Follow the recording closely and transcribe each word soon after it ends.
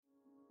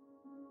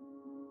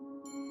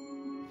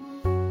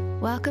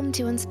Welcome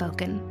to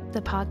Unspoken,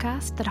 the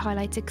podcast that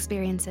highlights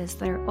experiences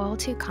that are all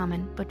too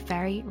common but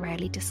very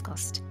rarely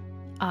discussed.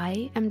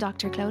 I am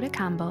Dr. Clodagh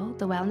Campbell,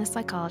 the wellness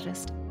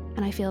psychologist,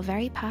 and I feel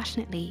very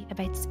passionately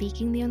about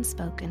speaking the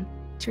unspoken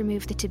to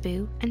remove the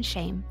taboo and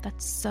shame that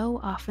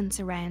so often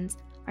surrounds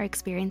our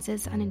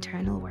experiences and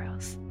internal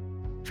worlds.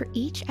 For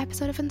each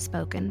episode of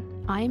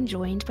Unspoken, I am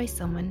joined by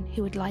someone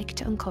who would like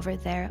to uncover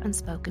their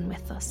unspoken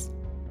with us,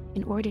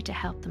 in order to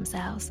help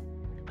themselves,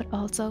 but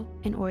also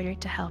in order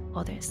to help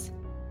others.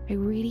 I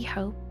really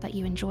hope that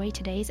you enjoy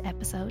today's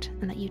episode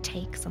and that you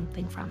take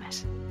something from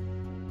it.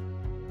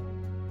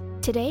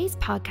 Today's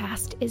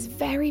podcast is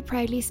very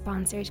proudly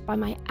sponsored by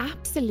my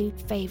absolute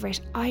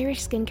favourite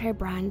Irish skincare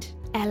brand,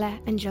 Ella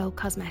 & Joe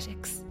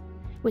Cosmetics.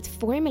 With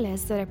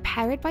formulas that are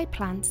powered by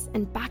plants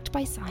and backed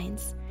by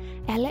science,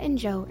 Ella &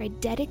 Joe are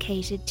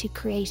dedicated to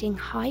creating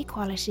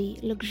high-quality,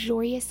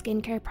 luxurious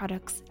skincare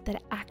products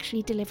that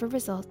actually deliver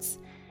results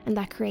and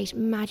that create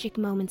magic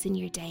moments in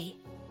your day.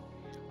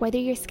 Whether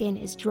your skin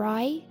is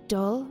dry,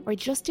 dull, or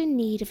just in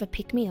need of a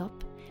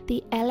pick-me-up,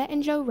 the Ella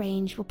 & Joe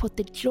range will put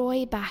the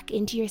joy back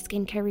into your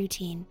skincare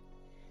routine.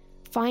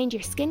 Find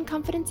your skin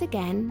confidence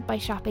again by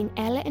shopping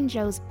Ella &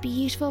 Joe's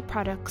beautiful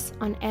products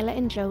on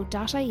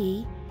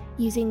ellaandjoe.ie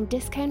using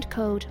discount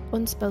code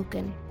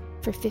UNSPOKEN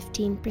for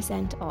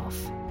 15% off.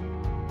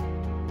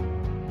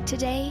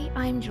 Today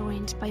I'm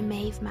joined by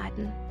Maeve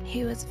Madden,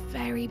 who has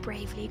very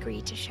bravely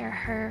agreed to share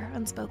her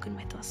unspoken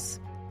with us.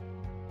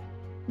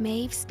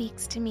 Maeve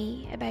speaks to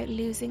me about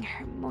losing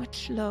her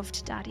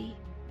much-loved daddy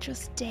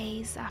just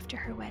days after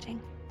her wedding.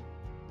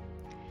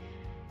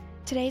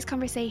 Today's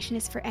conversation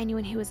is for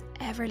anyone who has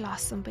ever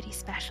lost somebody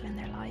special in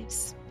their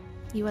lives.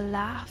 You will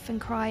laugh and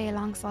cry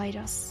alongside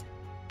us,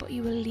 but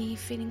you will leave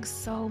feeling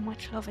so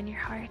much love in your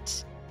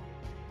heart.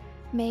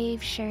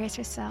 Maeve shares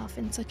herself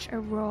in such a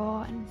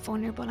raw and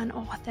vulnerable and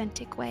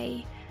authentic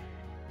way.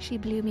 She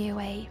blew me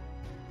away,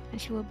 and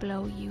she will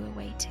blow you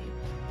away too.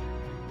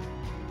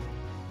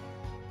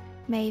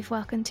 Maeve,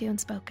 welcome to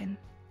Unspoken.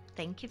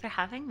 Thank you for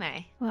having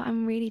me. Well,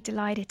 I'm really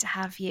delighted to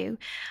have you.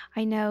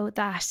 I know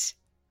that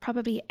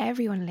probably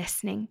everyone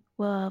listening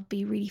will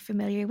be really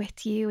familiar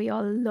with you. We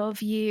all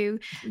love you.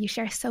 You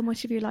share so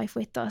much of your life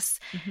with us.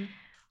 Mm-hmm.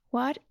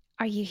 What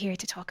are you here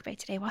to talk about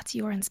today? What's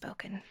your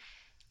unspoken?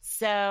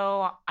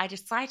 So I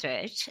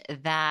decided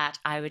that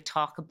I would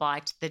talk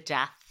about the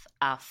death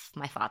of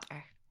my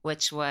father,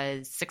 which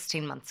was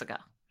 16 months ago.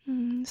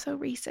 So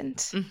recent.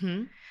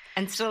 Mm-hmm.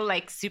 And still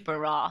super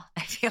raw.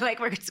 I feel like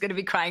we're just going to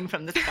be crying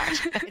from the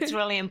start. It's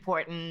really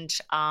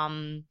important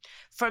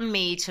for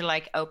me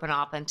to open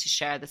up and to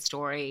share the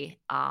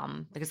story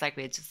because like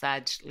we had just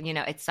said,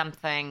 it's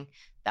something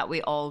that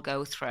we all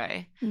go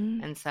through.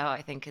 And so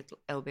I think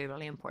it'll be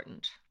really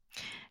important.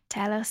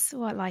 Tell us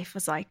what life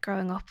was like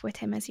growing up with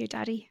him as your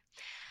daddy.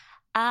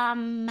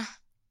 Dad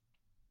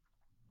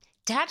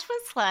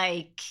was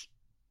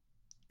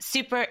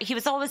he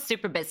was always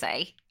super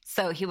busy.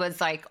 So he was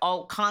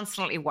all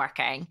constantly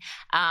working.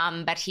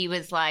 But he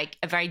was a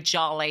very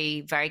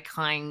jolly, very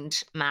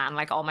kind man.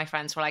 All my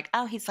friends were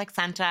oh, he's like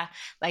Santa.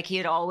 He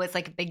had always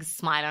a big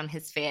smile on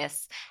his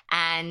face.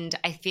 And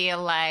I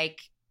feel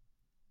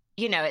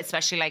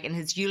especially in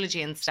his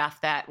eulogy and stuff,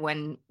 that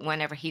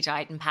whenever he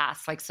died and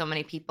passed, so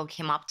many people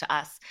came up to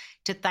us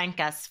to thank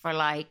us for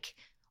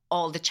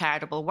all the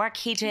charitable work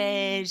he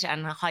did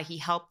and how he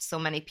helped so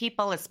many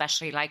people,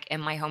 especially in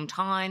my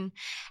hometown.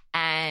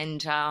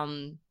 And,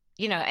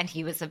 and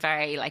he was a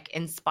very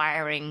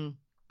inspiring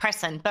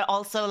person, but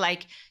also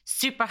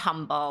super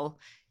humble,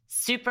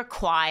 super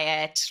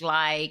quiet,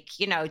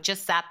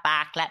 just sat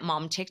back, let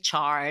mom take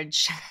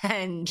charge.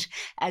 And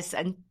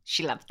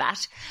she loved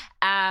that.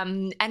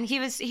 And he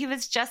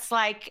was just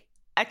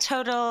a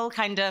total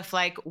kind of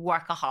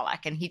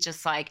workaholic, and he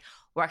just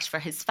worked for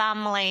his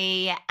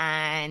family.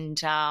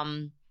 And,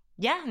 and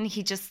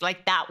he just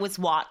that was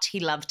what he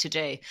loved to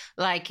do.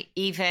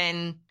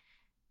 Even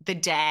the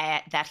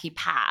day that he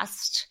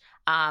passed,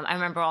 I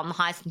remember on the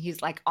house and he was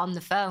on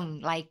the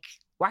phone,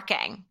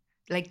 working,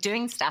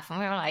 doing stuff. And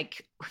we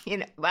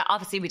were well,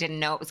 obviously we didn't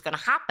know it was going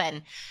to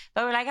happen,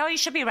 but we're oh, you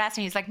should be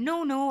resting. He's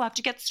no, I have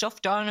to get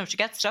stuff done.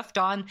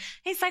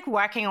 He's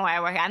working away.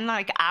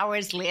 And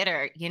hours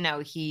later,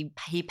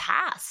 he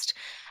passed.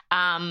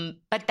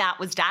 But that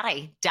was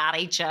daddy.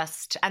 Daddy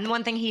and the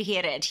one thing he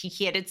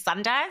hated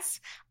Sundays,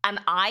 and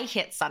I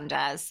hate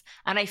Sundays.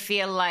 And I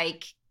feel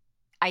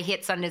I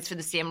hate Sundays for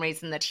the same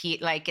reason that he,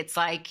 it's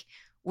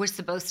we're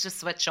supposed to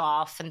switch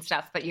off and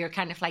stuff, but you're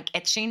kind of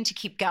itching to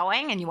keep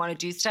going and you want to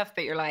do stuff,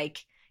 but you're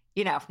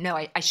no,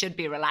 I should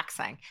be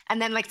relaxing. And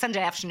then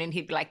Sunday afternoon,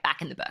 he'd be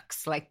back in the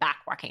books, back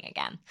working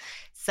again.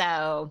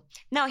 So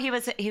no, he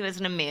was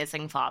an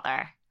amazing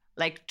father,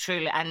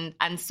 truly,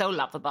 and so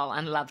lovable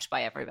and loved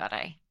by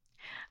everybody.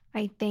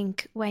 I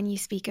think when you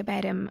speak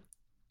about him,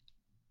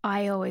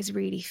 I always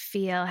really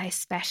feel how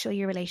special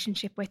your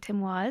relationship with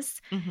him was.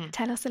 Mm-hmm.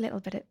 Tell us a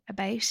little bit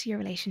about your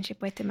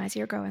relationship with him as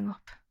you're growing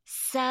up.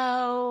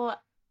 So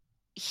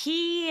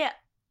he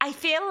I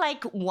feel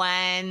like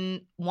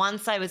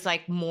once I was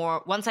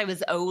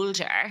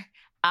older,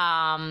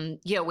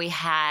 we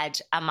had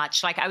a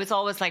much, like, I was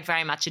always like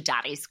very much a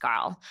daddy's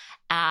girl.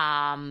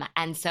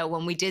 And so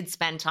when we did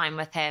spend time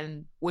with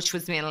him, which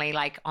was mainly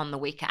like on the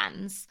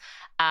weekends,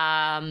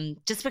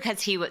 just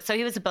because he was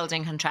a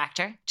building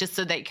contractor, just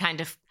so that you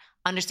kind of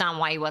understand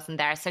why he wasn't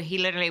there. So he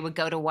literally would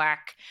go to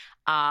work,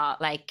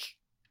 like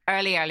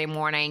early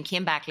morning,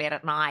 came back late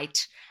at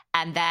night.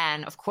 And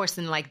then of course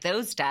in like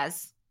those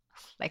days,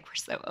 like we're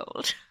so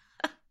old.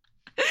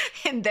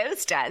 In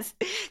those days.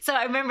 So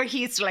I remember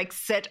he used to like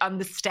sit on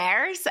the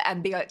stairs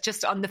and be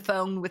just on the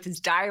phone with his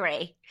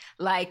diary,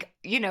 like,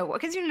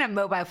 because you didn't have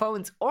mobile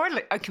phones or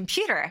a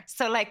computer.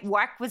 So like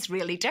work was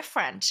really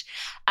different.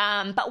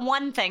 But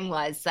one thing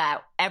was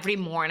that every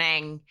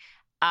morning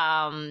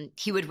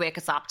he would wake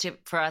us up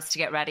for us to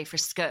get ready for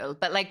school,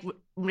 but like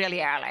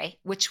really early,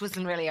 which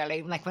wasn't really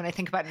early. Like when I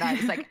think about it now,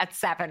 it's like at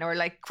 7 or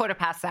like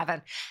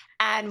 7:15.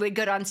 And we'd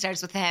go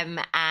downstairs with him.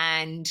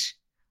 And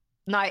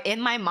now, in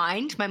my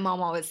mind, my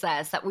mom always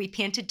says that we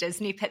paint a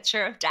Disney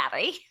picture of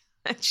Daddy.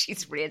 And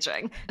she's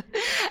raging.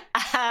 But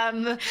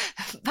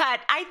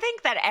I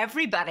think that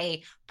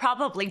everybody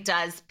probably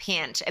does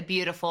paint a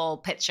beautiful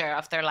picture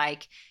of their,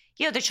 like,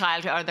 their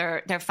child or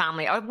their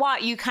family, or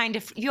what you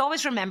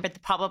always remember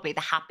probably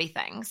the happy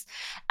things.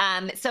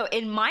 So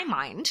in my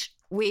mind,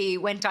 we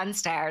went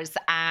downstairs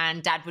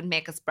and Dad would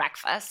make us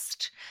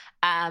breakfast.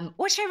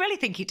 Which I really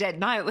think he did.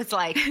 Now it was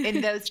like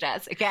in those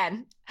days,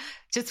 again,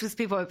 just was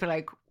people would be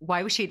like,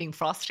 why was she eating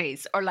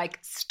Frosties or like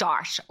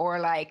Start or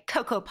like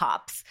Cocoa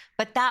Pops?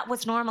 But that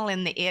was normal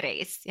in the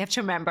 80s. You have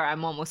to remember,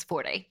 I'm almost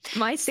 40.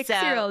 My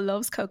 6-year-old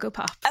loves Cocoa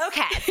Pops.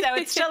 Okay, so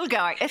it's still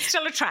going. It's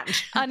still a trend.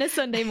 On a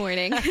Sunday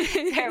morning.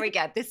 There we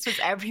go. This was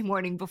every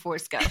morning before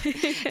school.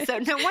 So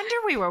no wonder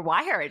we were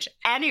wired.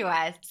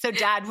 Anyway, so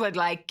Dad would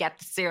like get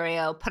the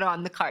cereal, put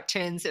on the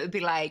cartoons. It would be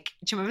like,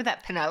 do you remember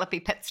that Penelope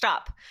pit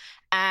stop?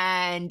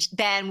 And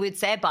then we'd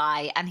say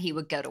bye and he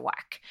would go to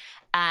work.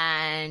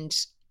 And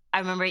I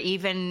remember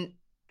even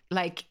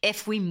like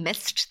if we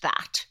missed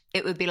that,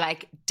 it would be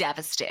like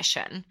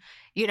devastation.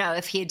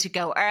 If he had to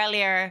go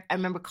earlier, I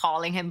remember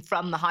calling him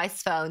from the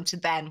house phone to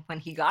then when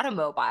he got a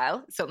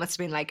mobile. So it must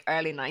have been like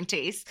early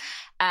 90s.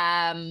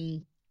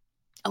 And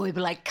we'd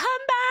be like, come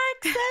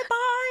back, say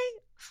bye.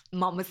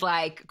 Mom was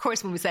like, of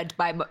course, when we said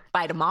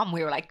bye to Mom,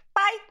 we were like,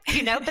 bye,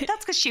 but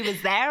that's because she was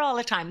there all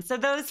the time. So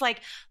those like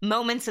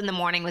moments in the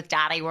morning with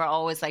Daddy were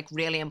always like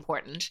really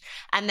important.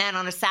 And then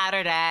on a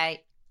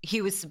Saturday,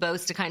 he was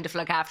supposed to kind of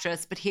look after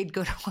us, but he'd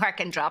go to work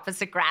and drop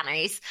us at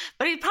Granny's.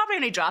 But he'd probably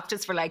only dropped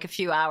us for like a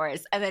few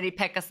hours and then he'd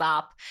pick us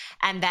up.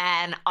 And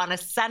then on a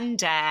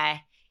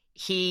Sunday,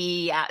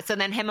 so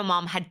then him and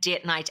Mom had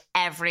date night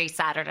every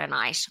Saturday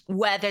night,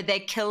 whether they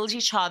killed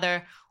each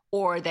other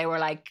or they were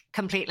like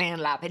completely in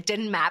love. It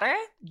didn't matter.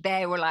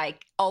 They were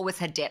like always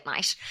had date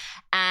night.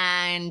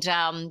 And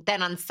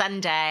then on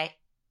Sunday,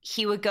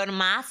 he would go to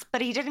Mass,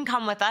 but he didn't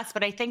come with us.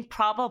 But I think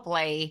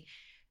probably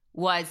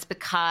was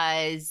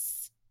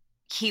because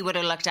he would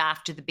have looked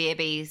after the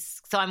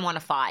babies. So I'm one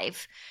of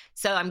 5.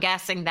 So I'm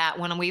guessing that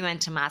when we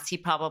went to Mass, he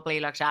probably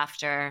looked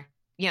after,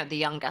 the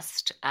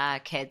youngest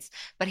kids.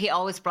 But he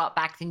always brought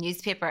back the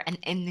newspaper, and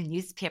in the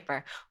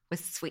newspaper was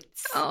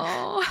sweets.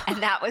 Oh.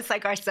 And that was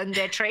like our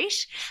Sunday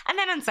treat. And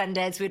then on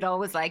Sundays, we'd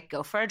always like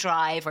go for a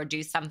drive or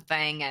do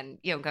something and,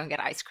 go and get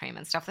ice cream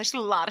and stuff. There's a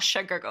lot of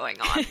sugar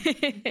going on.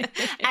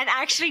 And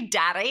actually,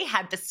 Daddy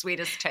had the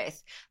sweetest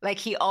tooth. Like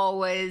he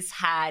always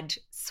had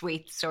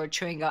sweets or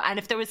chewing gum. And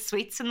if there was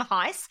sweets in the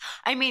house,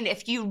 I mean,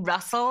 if you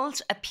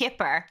rustled a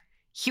paper,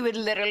 he would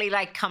literally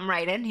like come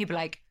right in. He'd be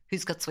like,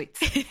 who's got sweets?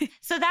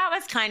 So that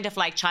was kind of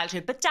like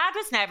childhood. But Dad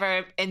was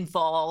never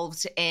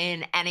involved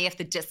in any of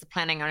the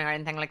disciplining or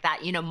anything like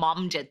that.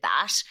 Mom did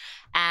that.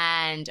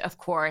 And of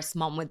course,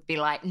 Mom would be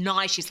like,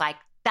 no, she's like,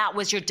 that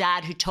was your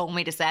dad who told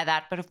me to say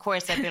that. But of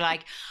course, I'd be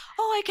like,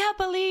 oh, I can't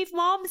believe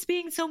Mom's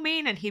being so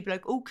mean. And he'd be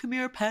like, oh, come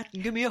here, pet,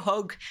 and give me a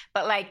hug.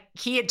 But like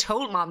he had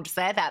told Mom to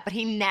say that, but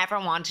he never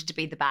wanted to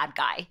be the bad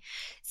guy.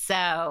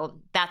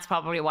 So that's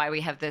probably why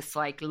we have this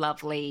like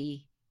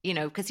lovely,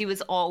 because he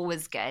was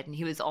always good and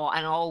he was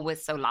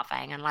always so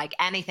loving, and like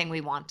anything we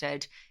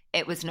wanted,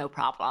 it was no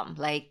problem.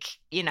 Like,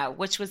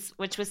 which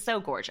was so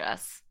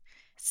gorgeous.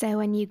 So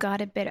when you got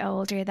a bit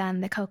older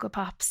than the Cocoa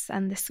Pops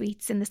and the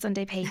sweets in the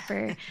Sunday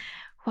paper,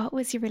 what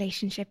was your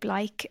relationship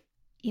like,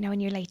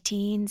 in your late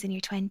teens, in your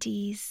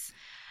 20s?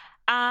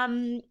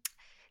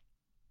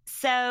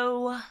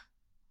 So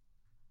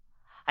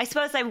I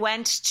suppose I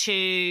went to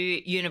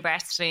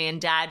university and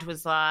Dad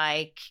was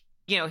like,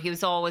 he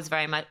was always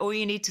very much, oh,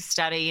 you need to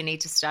study.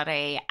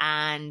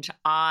 And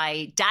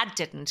Dad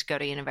didn't go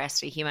to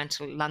university. He went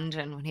to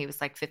London when he was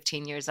like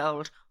 15 years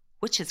old,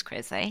 which is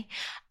crazy,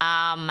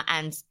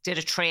 and did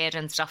a trade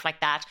and stuff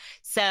like that.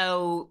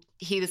 So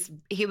he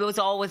was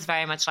always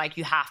very much like,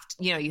 you have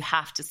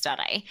to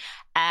study.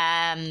 So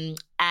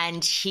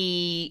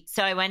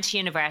I went to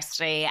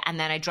university and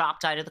then I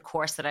dropped out of the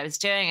course that I was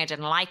doing. I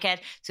didn't like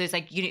it. So he's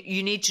like,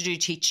 you need to do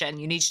teaching.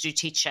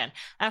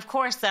 And of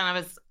course,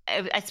 then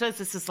I suppose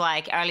this was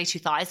like early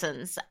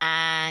 2000s,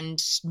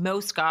 and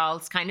most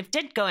girls kind of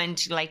did go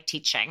into like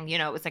teaching. You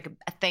know, it was like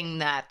a thing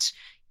that,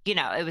 you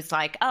know, it was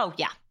like, oh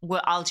yeah,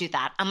 well, I'll do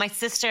that. And my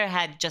sister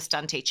had just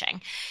done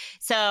teaching.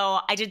 So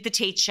I did the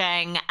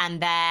teaching,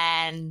 and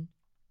then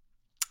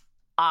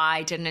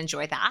I didn't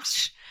enjoy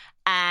that.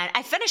 And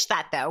I finished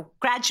that though,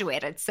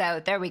 graduated.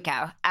 So there we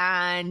go.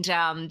 And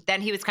then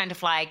he was kind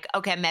of like,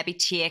 okay, maybe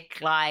take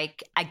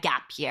like a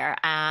gap year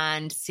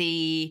and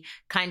see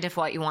kind of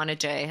what you want to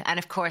do. And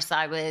of course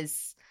I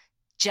was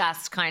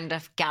just kind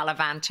of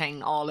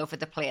gallivanting all over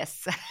the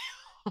place.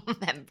 I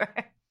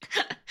remember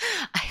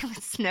I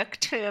was snuck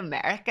to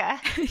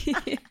America,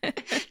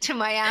 to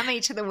Miami,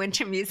 to the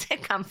Winter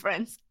Music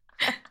Conference.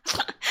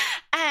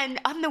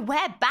 And on the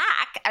way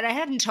back, and I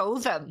hadn't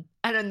told him,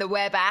 and on the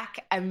way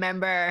back, I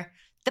remember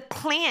the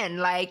plane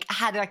like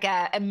had like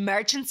a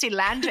emergency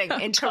landing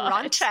in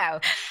Toronto.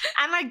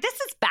 And like, this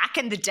is back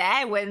in the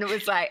day when it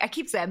was like, I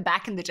keep saying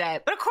back in the day,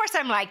 but of course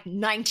I'm like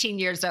 19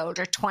 years old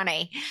or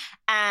 20.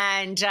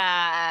 And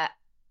I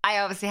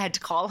obviously had to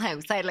call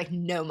him. So I had like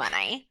no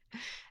money.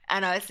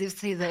 And I was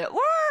just like, what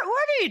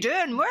are you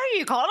doing? Where are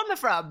you calling me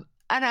from?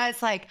 And I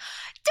was like,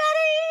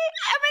 Daddy,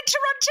 I'm in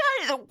Toronto.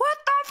 He's like, what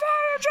the fuck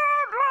are you doing?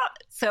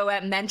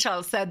 So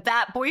mental. So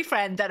that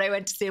boyfriend that I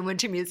went to see in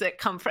Winter Music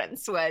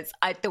Conference was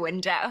out the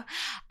window.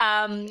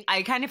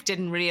 I kind of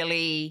didn't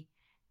really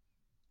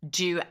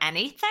do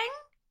anything.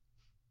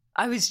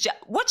 I was just,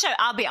 which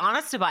I'll be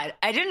honest about,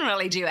 I didn't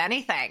really do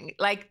anything.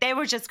 Like, they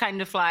were just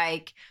kind of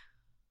like,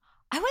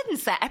 I wouldn't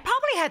say, I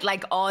probably had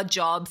like odd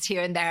jobs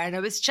here and there, and I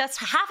was just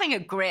having a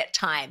great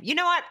time. You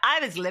know what? I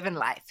was living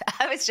life.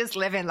 I was just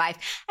living life.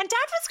 And Dad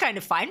was kind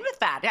of fine with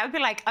that. I would be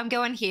like, I'm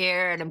going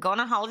here and I'm going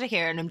on holiday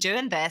here and I'm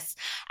doing this.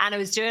 And I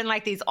was doing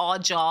like these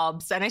odd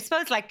jobs. And I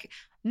suppose like,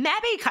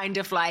 maybe kind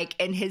of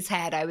like in his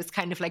head, I was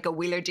kind of like a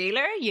wheeler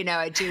dealer. You know,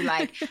 I'd do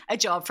like a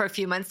job for a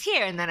few months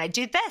here, and then I'd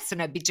do this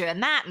and I'd be doing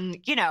that. And,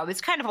 you know, I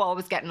was kind of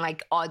always getting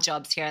like odd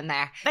jobs here and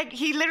there. Like,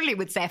 he literally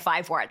would say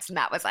 5 words and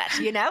that was it,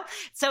 you know?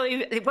 So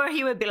where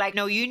he would be like,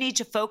 no, you need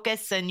to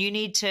focus and you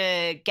need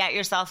to get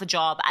yourself a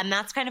job. And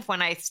that's kind of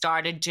when I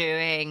started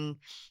doing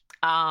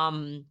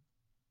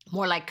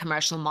more like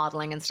commercial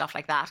modeling and stuff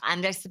like that.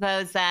 And I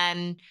suppose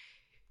then,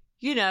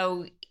 you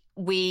know,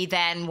 we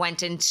then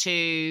went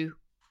into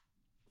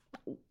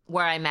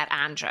where I met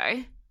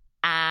Andrew,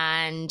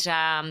 and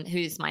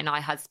who's my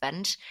now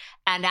husband.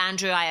 And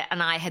Andrew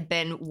and I had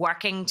been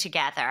working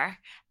together.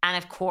 And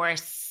of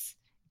course,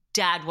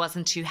 Dad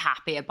wasn't too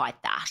happy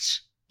about that.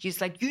 He's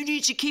like, you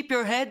need to keep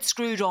your head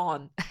screwed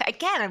on.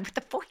 Again, I'm with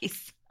the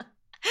voice.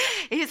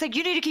 He's like,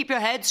 you need to keep your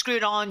head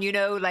screwed on, you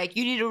know, like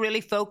you need to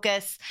really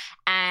focus.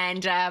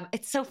 And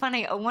it's so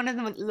funny. One of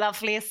the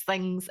loveliest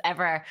things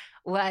ever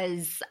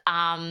was,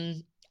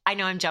 I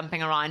know I'm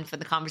jumping around for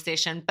the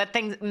conversation, but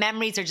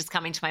memories are just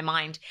coming to my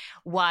mind,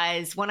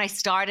 was when I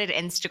started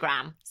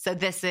Instagram. So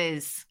this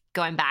is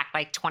going back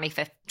like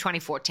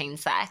 2014,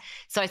 say.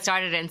 So I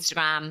started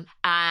Instagram,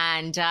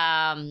 and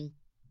I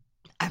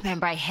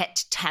remember I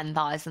hit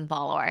 10,000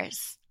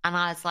 followers. And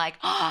I was like,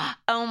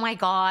 oh my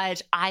God,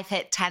 I've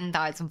hit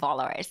 10,000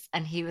 followers.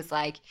 And he was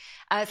like,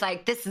 I was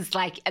like, this is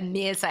like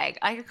amazing.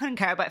 I couldn't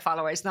care about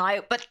followers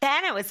now. But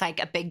then it was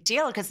like a big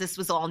deal because this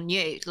was all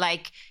new.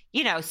 Like,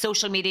 you know,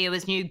 social media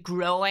was new,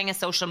 growing a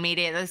social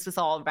media. This was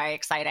all very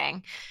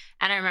exciting.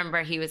 And I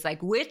remember he was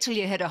like, wait till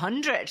you hit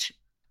 100.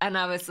 And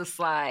I was just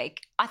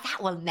like, oh,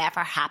 that will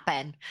never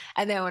happen.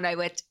 And then when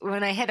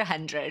I hit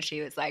 100,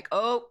 he was like,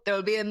 oh,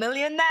 there'll be 1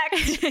 million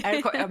next. And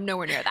of course, I'm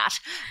nowhere near that.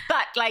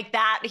 But like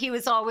that, he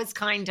was always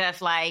kind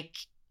of like,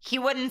 he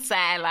wouldn't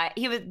say like,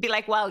 he would be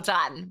like, well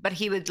done. But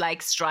he would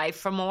like strive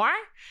for more.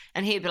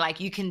 And he'd be like,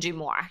 you can do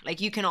more.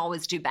 Like, you can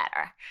always do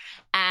better.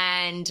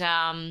 And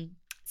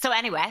so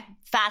anyway,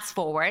 fast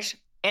forward,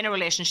 in a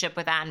relationship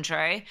with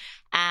Andrew.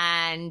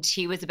 And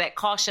he was a bit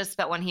cautious,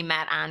 but when he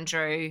met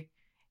Andrew,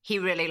 he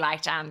really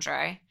liked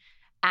Andrew.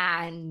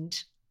 And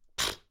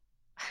do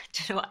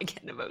you know what? I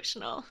get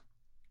emotional.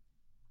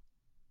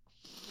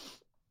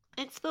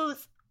 I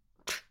suppose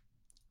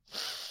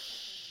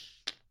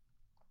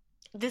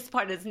this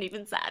part isn't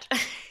even sad.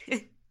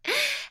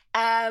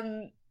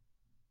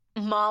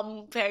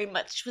 Mom very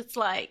much was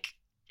like,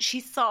 she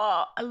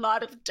saw a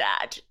lot of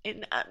Dad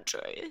in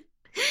Andrew.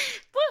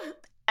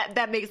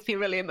 That makes me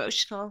really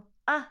emotional.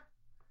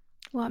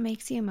 What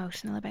makes you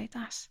emotional about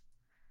that?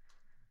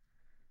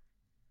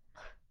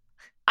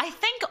 I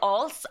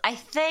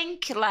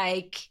think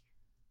like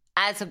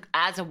as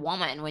a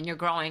woman, when you're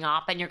growing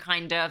up and you're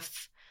kind of,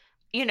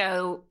 you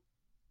know,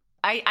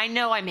 I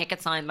know I make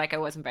it sound like I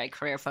wasn't very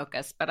career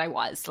focused, but I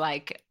was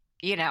like,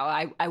 you know,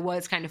 I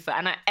was kind of,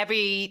 and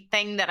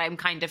everything that I'm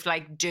kind of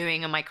like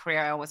doing in my career,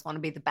 I always want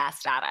to be the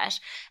best at it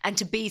and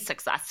to be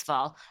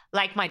successful.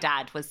 Like my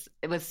dad was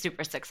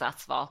super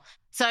successful.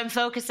 So I'm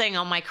focusing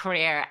on my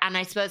career, and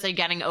I suppose I'm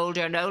getting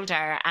older and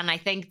older. And I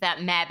think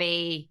that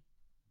maybe,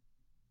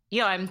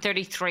 you know, I'm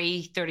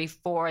 33,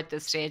 34 at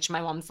this stage.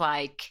 My mom's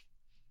like,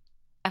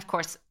 of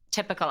course,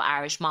 typical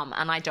Irish mom.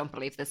 And I don't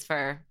believe this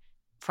for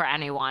for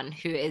anyone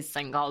who is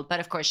single. But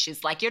of course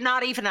she's like, you're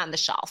not even on the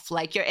shelf.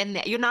 Like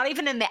you're not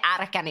even in the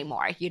attic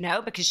anymore, you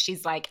know, because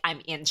she's like,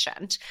 I'm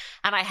ancient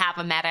and I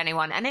haven't met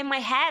anyone. And in my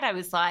head, I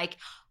was like,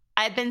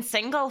 I've been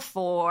single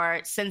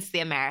since the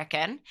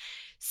American.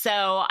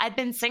 So I'd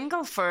been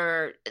single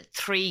for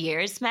 3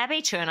 years,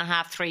 maybe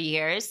 2.5, 3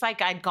 years.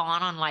 Like I'd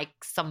gone on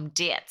like some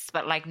dates,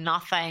 but like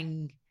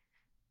nothing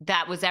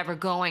that was ever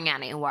going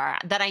anywhere,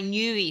 that I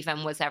knew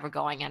even was ever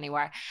going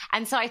anywhere.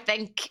 And so I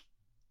think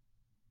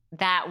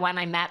that when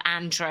I met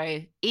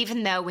Andrew,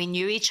 even though we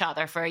knew each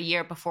other for a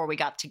year before we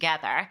got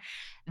together,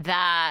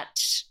 that,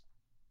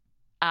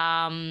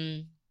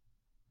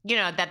 you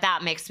know, that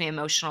makes me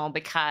emotional,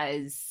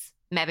 because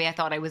maybe I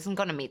thought I wasn't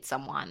going to meet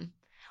someone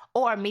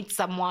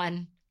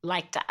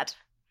like Dad.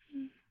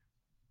 And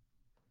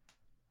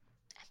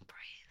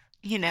breathe,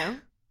 you know?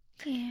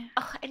 Yeah.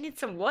 Oh, I need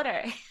some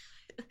water.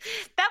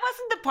 That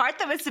wasn't the part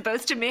that was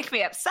supposed to make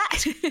me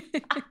upset.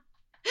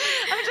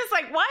 I'm just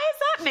like, why is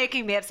that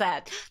making me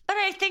upset? But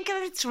I think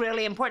that it's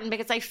really important,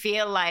 because I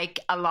feel like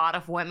a lot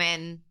of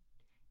women,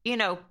 you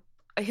know,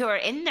 who are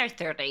in their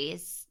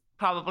 30s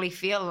probably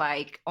feel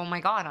like, oh my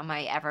God, am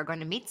I ever going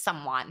to meet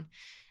someone?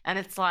 And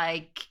it's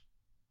like,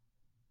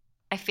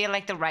 I feel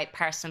like the right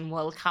person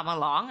will come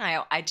along.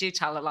 I do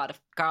tell a lot of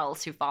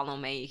girls who follow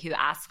me who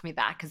ask me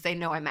that, because they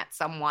know I met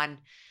someone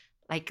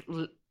like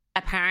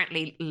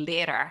apparently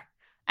later.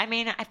 I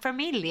mean, for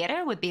me,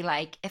 later would be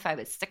like if I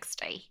was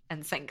 60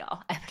 and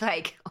single. I'm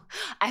like,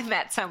 I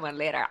met someone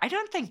later. I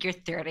don't think your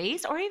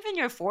 30s or even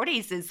your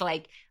 40s is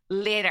like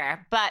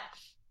later. But,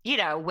 you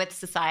know, with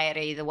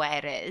society the way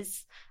it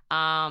is,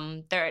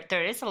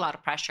 there is a lot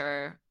of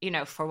pressure, you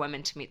know, for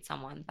women to meet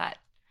someone. But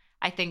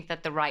I think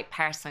that the right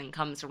person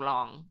comes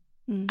along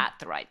at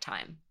the right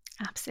time.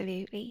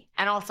 Absolutely.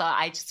 And also,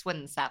 I just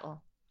wouldn't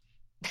settle.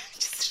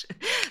 Just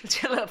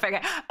do a little figure.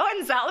 I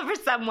wouldn't settle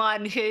for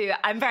someone who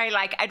I'm very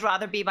like, I'd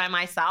rather be by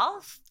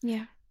myself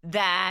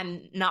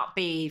than not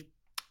be,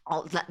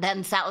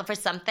 than settle for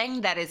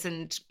something that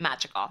isn't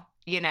magical,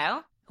 you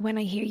know? When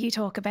I hear you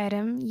talk about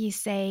him, you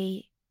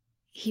say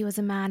he was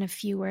a man of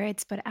few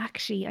words, but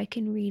actually I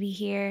can really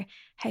hear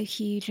how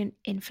huge an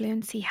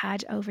influence he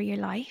had over your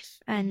life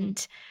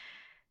and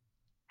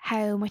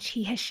how much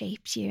he has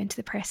shaped you into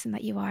the person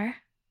that you are.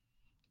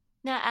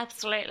 No,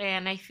 absolutely.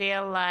 And I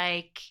feel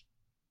like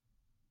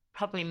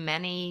probably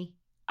many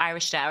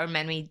Irish or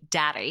many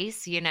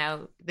daddies, you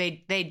know,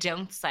 they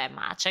don't say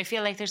much. I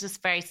feel like there's this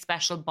very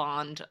special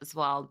bond as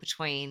well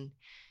between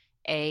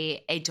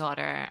a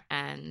daughter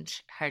and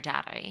her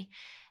daddy.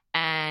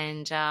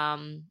 And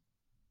yeah,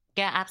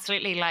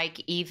 absolutely.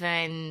 Like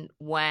even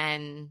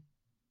when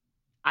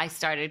I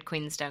started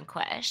Queens Don't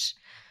Quit,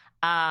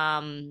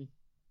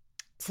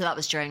 so that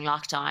was during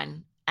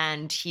lockdown,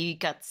 and he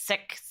got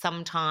sick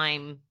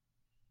sometime.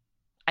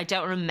 I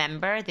don't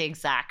remember the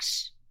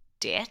exact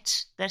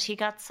date that he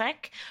got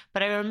sick,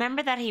 but I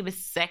remember that he was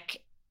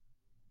sick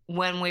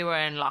when we were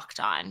in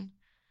lockdown.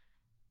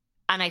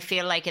 And I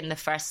feel like in the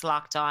first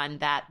lockdown,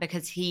 that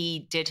because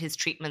he did his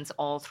treatments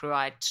all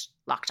throughout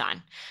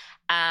lockdown,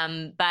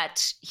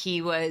 but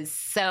he was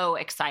so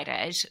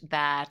excited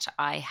that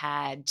I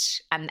had,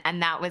 and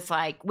that was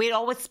like, we'd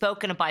always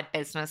spoken about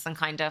business and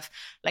kind of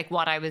like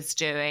what I was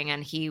doing.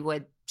 And he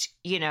would,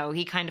 you know,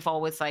 he kind of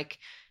always like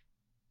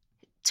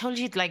told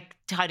you like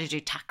how to do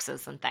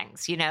taxes and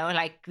things, you know,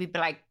 like we'd be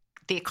like,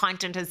 the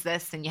accountant is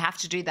this and you have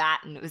to do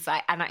that. And it was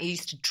like, and it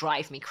used to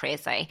drive me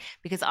crazy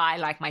because I,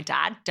 like my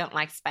dad, don't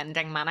like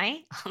spending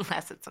money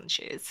unless it's on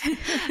shoes.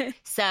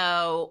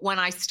 So when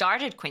I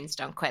started Queens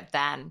Don't Quit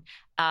then,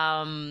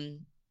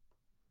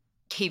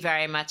 he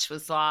very much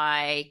was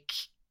like,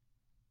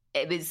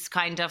 it was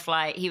kind of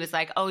like, he was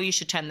like, oh, you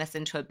should turn this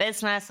into a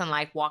business. And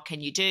like, what can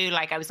you do?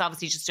 Like, I was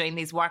obviously just doing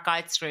these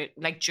workouts through,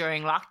 like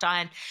during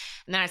lockdown.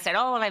 And then I said,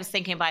 oh, well, I was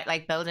thinking about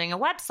like building a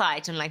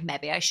website and like,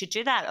 maybe I should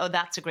do that. Oh,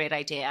 that's a great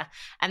idea.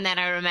 And then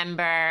I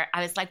remember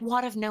I was like,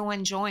 what if no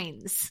one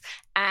joins?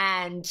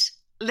 And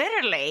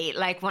literally,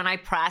 like when I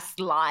pressed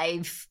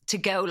live to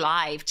go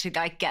live to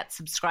like get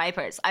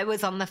subscribers, I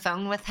was on the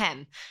phone with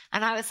him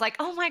and I was like,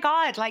 oh my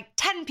God, like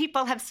 10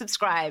 people have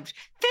subscribed,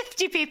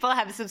 50 people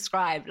have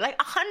subscribed, like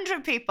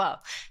 100 people.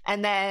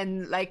 And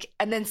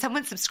then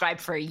someone subscribed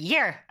for a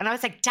year. And I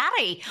was like,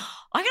 Daddy,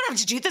 I'm going to have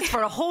to do this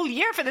for a whole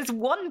year for this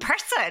one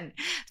person.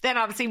 Then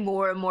obviously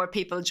more and more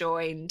people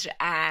joined.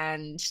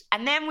 And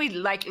then we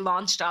like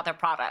launched other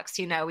products,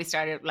 you know, we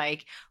started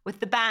like with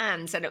the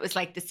bands and it was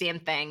like the same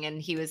thing. And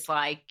he was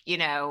like, you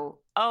know,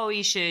 oh,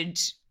 you should,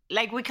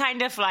 like, we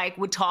kind of like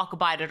would talk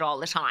about it all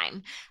the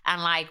time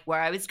and like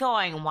where I was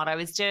going and what I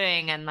was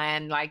doing and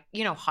then like,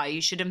 you know, how you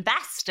should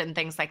invest and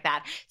things like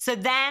that. So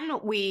then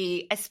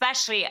we,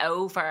 especially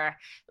over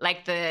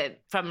like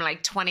from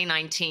like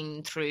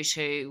 2019 through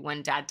to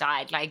when Dad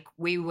died, like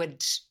we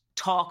would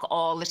talk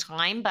all the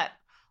time, but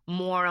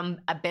more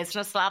on a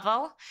business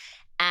level.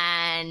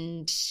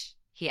 And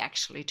he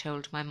actually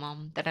told my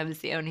mom that I was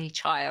the only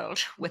child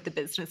with a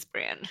business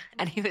brain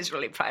and he was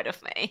really proud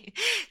of me.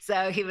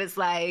 So he was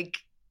like,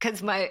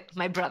 because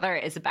my brother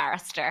is a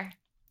barrister.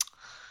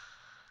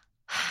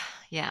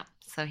 Yeah.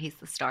 So he's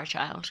the star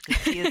child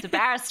because he is a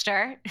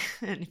barrister.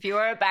 And if you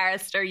were a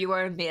barrister, you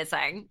were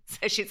amazing.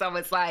 So she's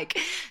always like,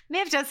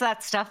 Maeve does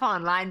that stuff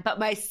online, but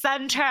my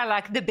son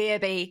Turlock, the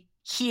baby,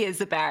 he is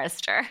a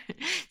barrister.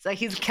 So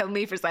he'll kill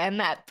me for saying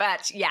that.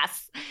 But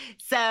yes.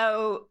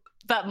 So,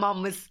 but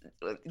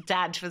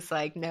Dad was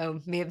like,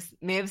 no,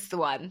 Maeve's the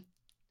one.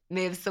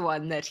 Maeve's the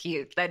one that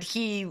he,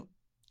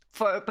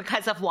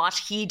 because of what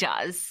he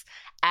does,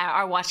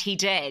 or what he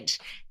did,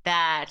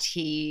 that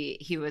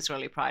he was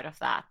really proud of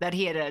that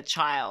he had a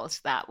child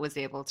that was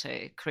able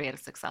to create a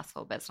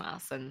successful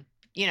business and,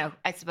 you know,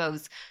 I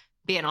suppose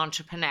be an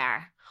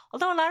entrepreneur.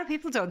 Although a lot of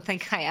people don't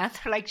think I am.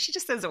 They're like, she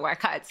just does a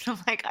workout. So I'm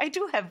like, I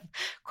do have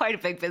quite a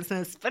big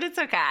business, but it's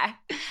okay.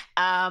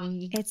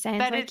 It sounds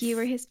like you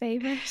were his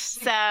favourite.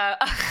 So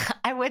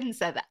I wouldn't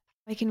say that.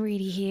 I can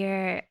really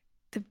hear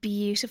the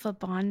beautiful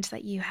bond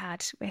that you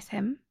had with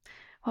him.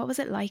 What was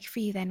it like for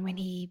you then when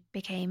he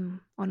became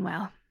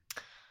unwell?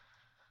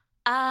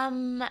 So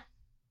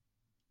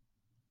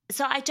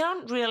I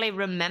don't really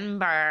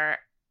remember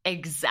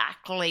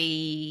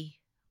exactly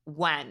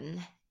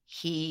when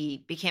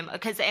he became,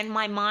 because in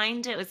my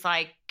mind it was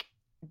like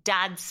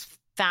Dad's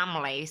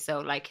family, so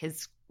like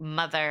his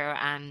mother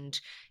and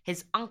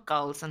his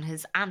uncles and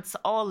his aunts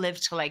all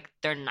lived to like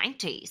their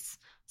 90s.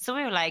 So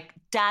we were like,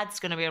 Dad's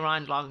going to be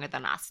around longer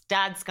than us.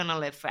 Dad's going to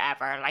live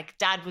forever. Like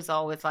Dad was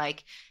always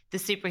like the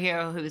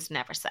superhero who was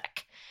never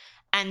sick.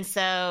 And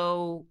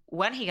so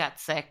when he got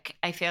sick,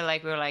 I feel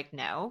like we were like,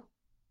 no,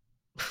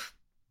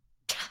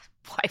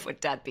 why would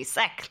Dad be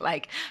sick?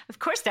 Like, of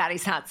course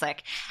Daddy's not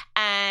sick.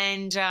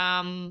 And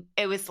I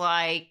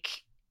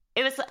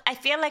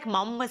feel like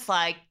Mum was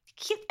like,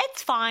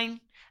 it's fine.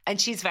 And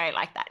she's very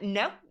like that.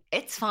 No,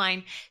 it's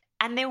fine.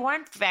 And they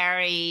weren't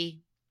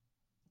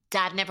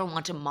Dad never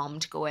wanted Mum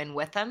to go in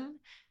with him.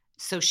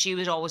 So she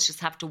would always just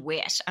have to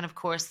wait. And of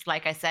course,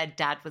 like I said,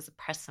 Dad was a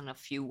person of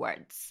few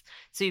words.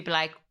 So he'd be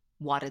like,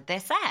 what did they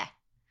say?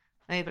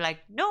 And he'd be like,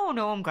 no,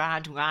 I'm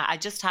grand. I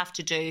just have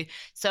to do.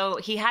 So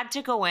he had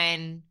to go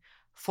in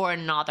for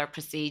another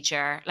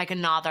procedure, like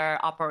another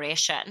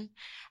operation.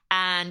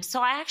 And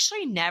so I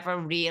actually never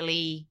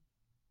really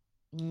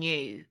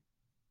knew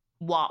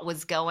what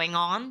was going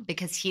on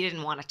because he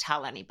didn't want to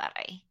tell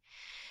anybody.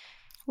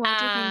 What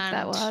do you think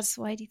that was?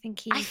 Why do you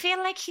think I feel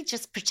like he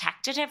just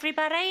protected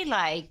everybody.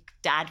 Like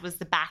Dad was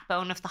the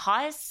backbone of the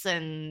house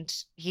and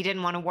he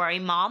didn't want to worry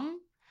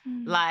Mum.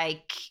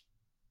 Like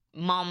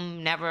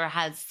Mum never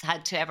has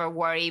had to ever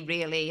worry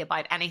really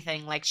about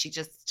anything. Like she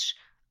just,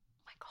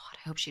 oh my God,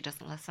 I hope she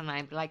doesn't listen.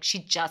 I'm like, she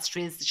just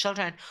raised the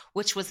children,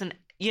 which wasn't,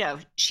 you know,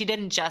 she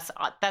didn't just,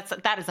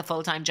 that is a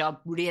full-time job,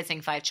 raising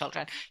 5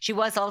 children. She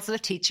was also a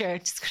teacher.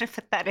 Just going to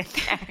put that in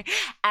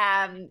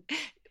there.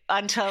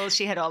 Until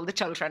she had all the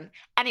children.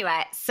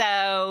 Anyway,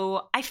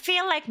 so I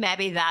feel like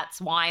maybe that's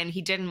why, and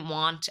he didn't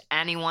want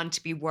anyone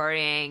to be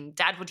worrying.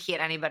 Dad would hate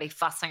anybody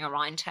fussing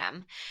around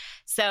him.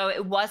 So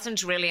it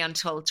wasn't really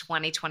until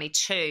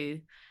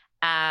 2022.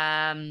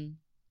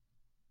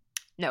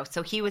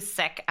 So he was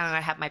sick and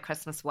I had my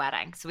Christmas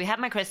wedding. So we had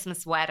my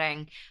Christmas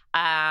wedding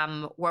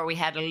where we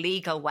had a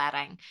legal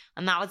wedding.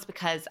 And that was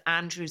because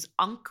Andrew's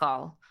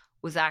uncle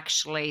was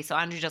actually, so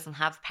Andrew doesn't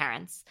have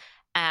parents,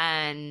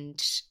 and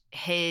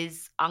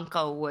his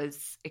uncle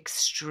was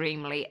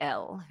extremely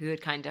ill, who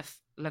had kind of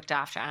looked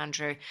after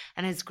Andrew,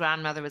 and his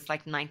grandmother was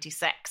like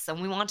 96.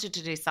 And we wanted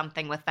to do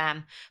something with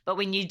them, but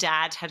we knew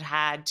Dad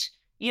had,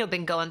 you know,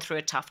 been going through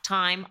a tough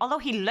time, although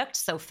he looked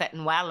so fit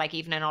and well, like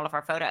even in all of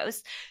our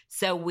photos.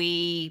 So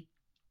we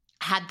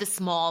had the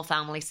small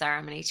family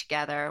ceremony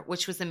together,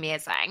 which was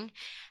amazing.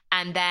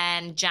 And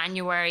then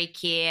January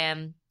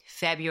came,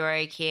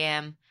 February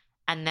came,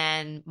 and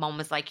then Mum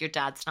was like, your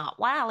dad's not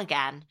well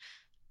again.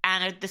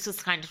 And this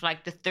was kind of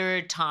like the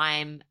third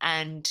time.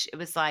 And it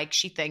was like,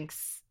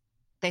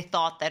 they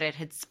thought that it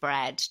had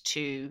spread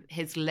to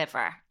his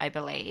liver, I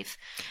believe.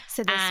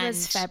 So this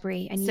was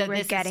February and you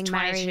were getting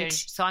married.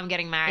 So I'm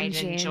getting married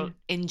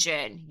in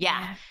June.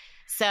 Yeah.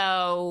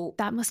 So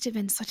that must have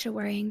been such a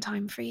worrying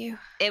time for you.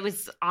 It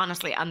was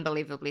honestly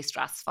unbelievably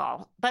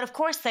stressful. But of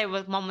course,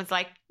 Mum was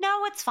like,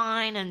 no, it's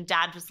fine. And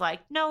Dad was like,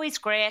 no, he's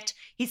great.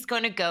 He's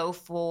going to go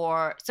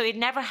so he'd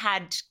never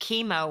had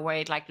chemo where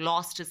he'd like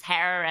lost his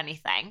hair or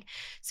anything.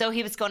 So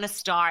he was going to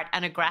start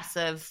an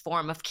aggressive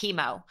form of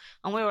chemo.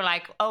 And we were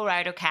like, oh,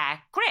 right, okay,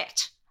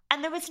 great.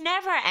 And there was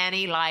never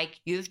any like,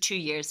 you have 2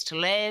 years to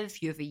live,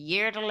 you have a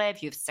year to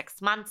live, you have 6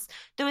 months.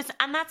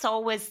 And that's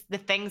always the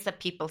things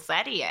that people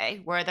say to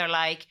you, where they're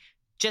like,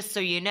 just so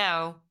you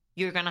know,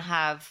 you're going to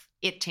have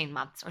 18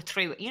 months or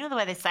 3, you know, the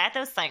way they say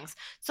those things.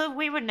 So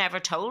we were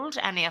never told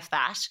any of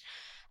that.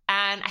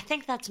 And I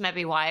think that's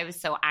maybe why I was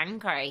so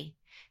angry.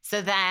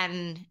 So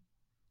then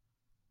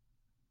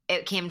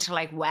it came to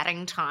like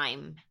wedding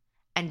time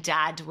and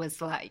Dad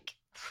was like,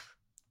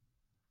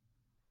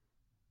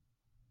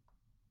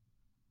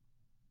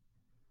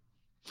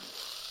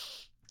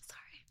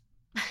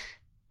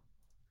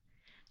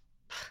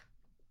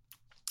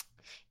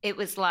 it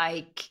was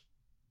like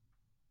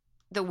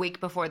the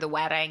week before the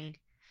wedding,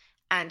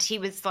 and he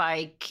was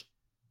like,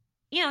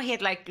 you know, he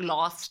had like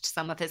lost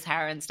some of his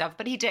hair and stuff,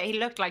 but he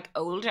looked like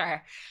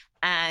older.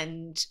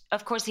 And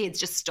of course, he had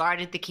just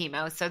started the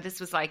chemo. So this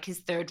was like his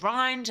third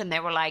round. And they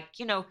were like,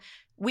 you know,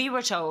 we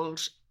were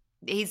told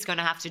he's going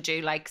to have to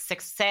do like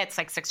it's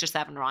like 6 or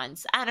 7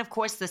 rounds. And of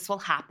course, this will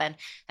happen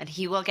and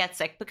he will get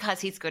sick because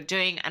he's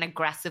doing an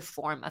aggressive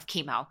form of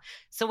chemo.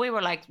 So we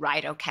were like,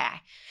 right,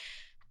 okay.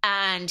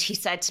 And he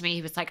said to me,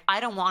 he was like,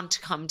 I don't want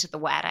to come to the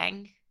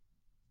wedding.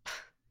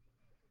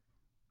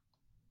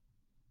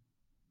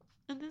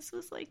 And this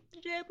was like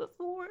the day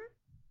before.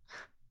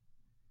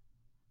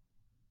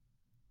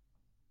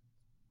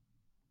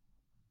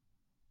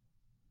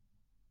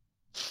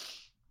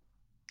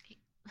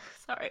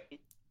 Sorry.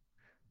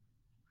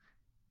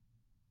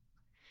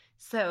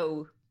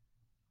 So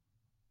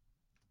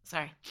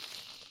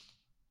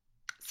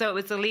it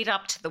was the lead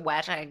up to the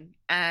wedding,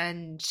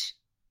 and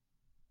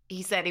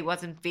he said he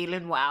wasn't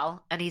feeling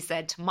well, and he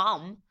said to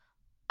Mom,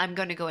 I'm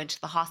going to go into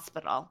the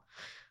hospital.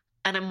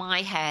 And in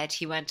my head,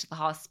 he went to the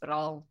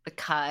hospital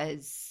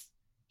because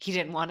he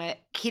didn't want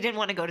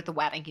to go to the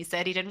wedding. He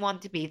said he didn't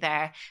want to be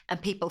there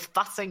and people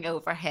fussing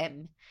over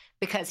him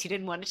because he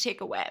didn't want to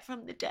take away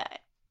from the day.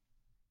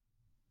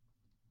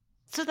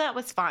 So that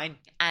was fine.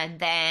 And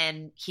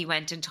then he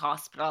went into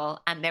hospital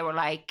and they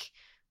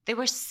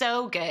were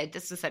so good.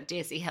 This was at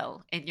Daisy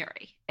Hill in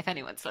Uri, if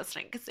anyone's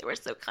listening, because they were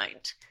so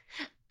kind.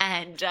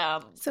 And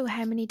so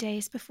how many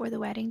days before the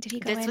wedding did he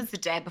go in? This was the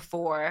day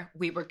before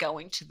we were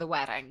going to the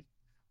wedding.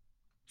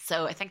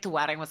 So I think the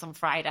wedding was on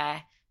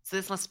Friday. So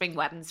this must have been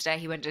Wednesday.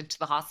 He went into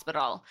the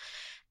hospital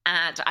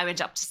and I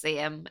went up to see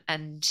him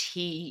and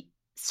he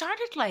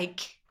started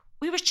like,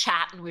 we were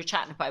chatting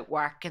about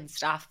work and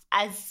stuff,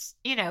 as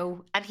you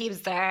know, and he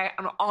was there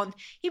and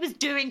he was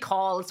doing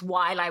calls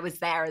while I was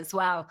there as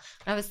well.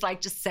 And I was like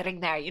just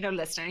sitting there, you know,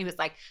 listening. He was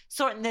like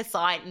sorting this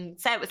out and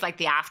said it was like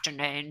the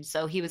afternoon.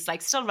 So he was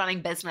like still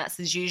running business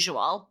as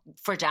usual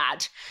for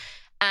Dad.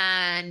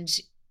 And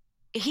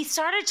he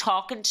started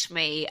talking to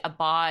me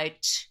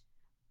about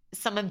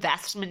some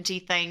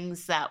investment-y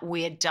things that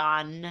we had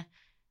done.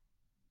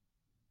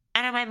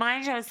 And in my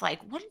mind, I was like,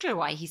 wonder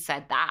why he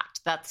said that.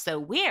 That's so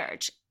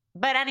weird.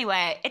 But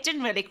anyway, it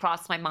didn't really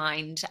cross my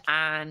mind.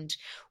 And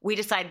we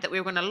decided that we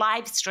were going to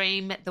live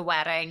stream the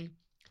wedding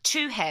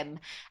to him.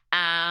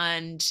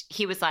 And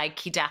he was like,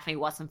 he definitely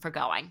wasn't for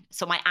going.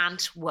 So my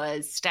aunt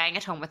was staying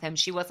at home with him.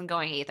 She wasn't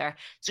going either.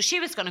 So she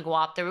was going to go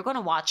up. They were going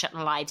to watch it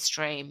on live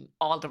stream,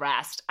 all the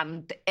rest.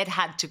 And it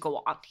had to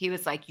go on. He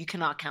was like, you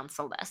cannot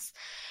cancel this.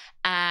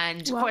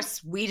 And of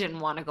course, we didn't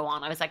want to go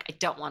on. I was like, I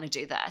don't want to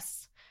do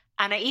this.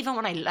 And even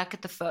when I look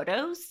at the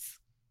photos,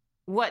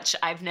 which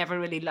I've never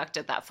really looked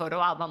at that photo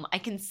album, I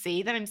can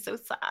see that I'm so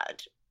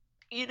sad,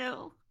 you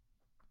know?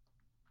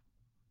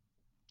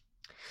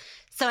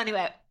 So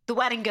anyway, the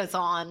wedding goes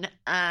on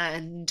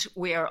and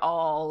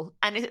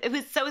it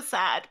was so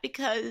sad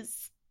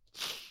because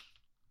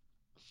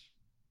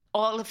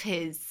all of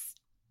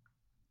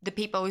the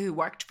people who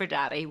worked for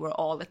Daddy were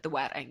all at the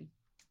wedding.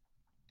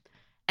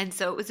 And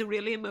so it was a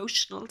really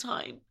emotional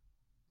time.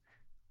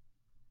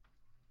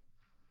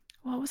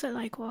 What was it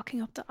like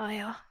walking up the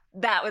aisle?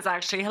 That was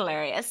actually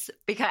hilarious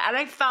and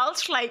I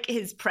felt like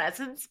his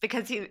presence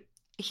because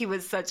he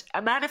was such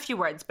a man of few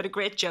words, but a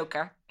great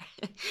joker,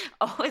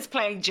 always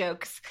playing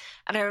jokes.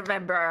 And I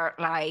remember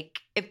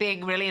like it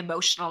being really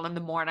emotional in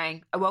the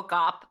morning. I woke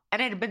up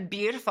and it had been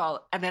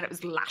beautiful. And then it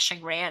was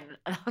lashing rain.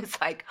 And I was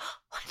like,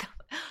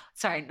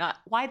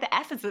 why the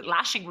F is it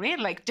lashing rain?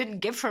 Like didn't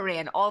give for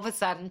rain all of a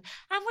sudden.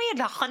 And we had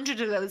 100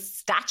 of those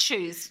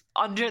statues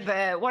under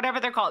the,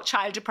 whatever they're called,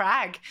 Child of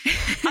Prague,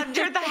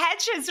 under the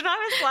hedges. And I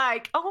was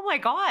like, oh my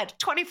God,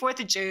 24th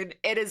of June,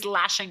 it is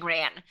lashing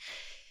rain.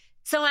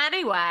 So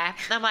anyway,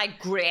 I'm like,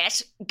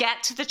 great,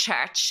 get to the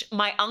church.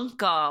 My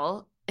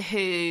uncle,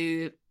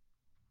 who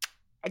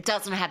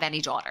doesn't have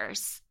any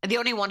daughters, the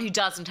only one who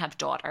doesn't have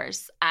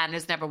daughters and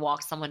has never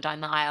walked someone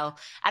down the aisle,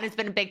 and it's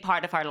been a big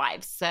part of our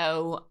lives.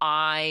 So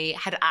I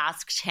had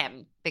asked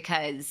him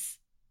because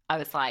I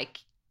was like,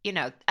 you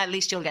know, at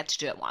least you'll get to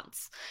do it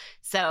once.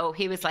 So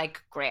he was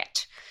like,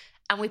 great.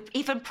 And we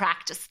even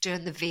practiced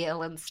doing the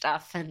veil and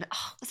stuff. And it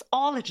was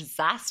all a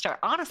disaster.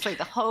 Honestly,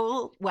 the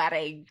whole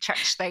wedding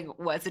church thing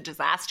was a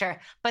disaster,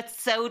 but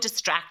so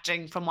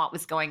distracting from what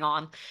was going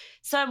on.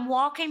 So I'm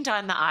walking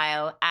down the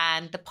aisle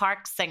and the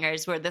park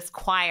singers were this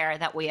choir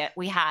that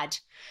we had.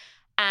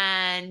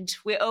 And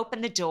we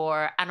open the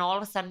door and all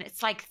of a sudden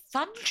it's like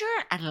thunder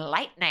and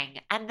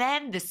lightning. And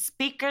then the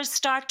speakers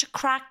start to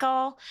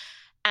crackle.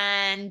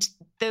 And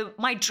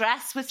my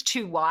dress was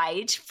too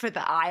wide for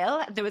the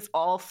aisle. There was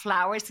all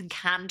flowers and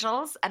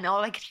candles, and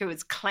all I could hear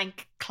was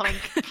clink, clink,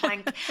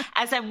 clink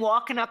as I'm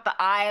walking up the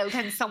aisle.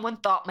 And someone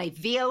thought my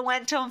veil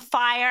went on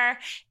fire.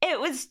 It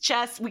was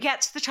just, we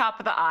get to the top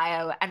of the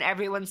aisle and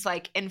everyone's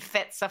like in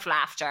fits of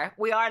laughter.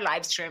 We are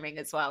live streaming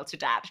as well to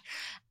Dad.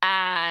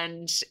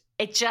 And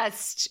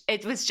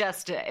it was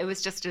just a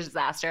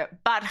disaster,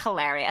 but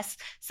hilarious.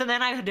 So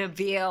then I had a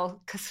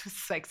veil, because it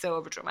was like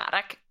so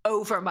overdramatic,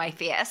 over my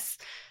face.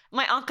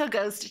 My uncle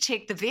goes to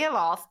take the veil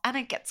off and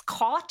it gets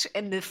caught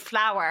in the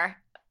flower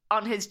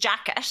on his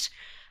jacket.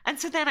 And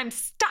so then I'm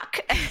stuck.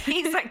 And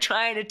he's like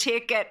trying to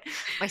take it.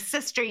 My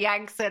sister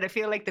yanks it. I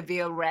feel like the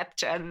veil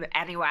ripped. And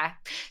anyway,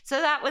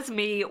 so that was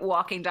me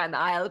walking down the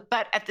aisle.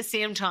 But at the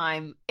same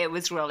time, it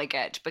was really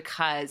good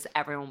because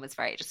everyone was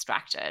very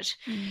distracted.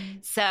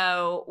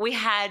 So we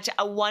had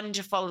a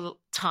wonderful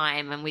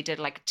time and we did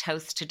like a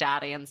toast to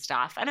Daddy and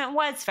stuff. And it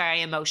was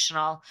very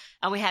emotional.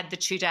 And we had the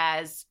 2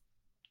 days.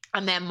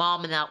 And then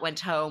Mom and that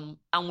went home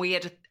and we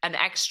had an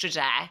extra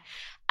day.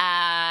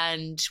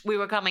 And we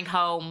were coming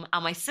home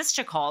and my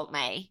sister called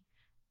me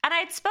and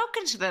I'd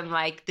spoken to them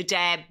like the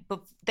day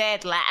they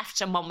had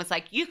left and Mum was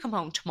like, you come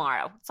home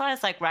tomorrow. So I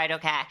was like, right,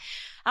 okay.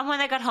 And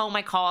when I got home,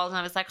 I called and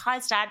I was like,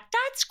 how's Dad?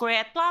 Dad's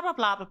great, blah, blah,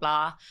 blah, blah,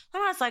 blah.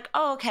 And I was like,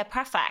 oh, okay,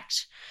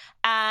 perfect.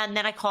 And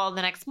then I called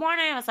the next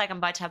morning. I was like, I'm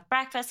about to have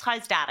breakfast.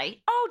 How's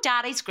Daddy? Oh,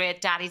 Daddy's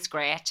great. Daddy's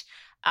great.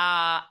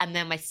 And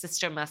then my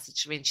sister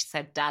messaged me and she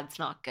said, Dad's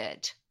not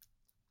good.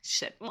 She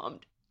said, Mum,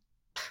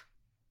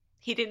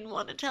 he didn't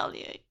want to tell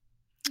you.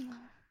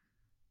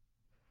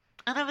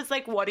 And I was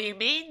like, what do you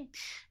mean?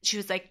 She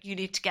was like, you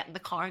need to get in the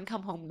car and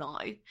come home now.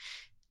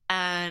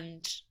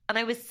 And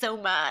I was so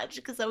mad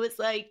because I was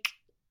like,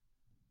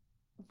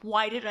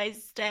 why did I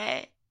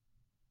stay?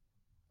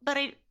 But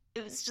it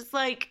was just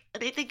like,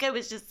 and I think I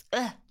was just,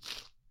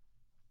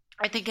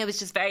 I think I was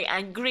just very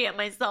angry at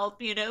myself,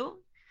 you know?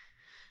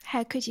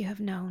 How could you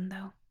have known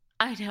though?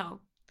 I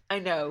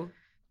know.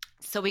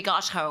 So we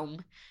got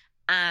home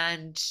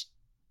and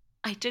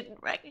I didn't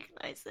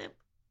recognize him.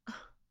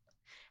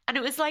 And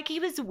it was like he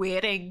was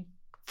waiting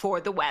for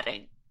the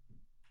wedding.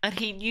 And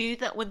he knew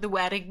that when the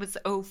wedding was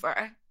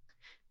over,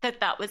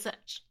 that was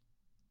it.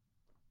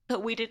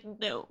 But we didn't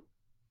know.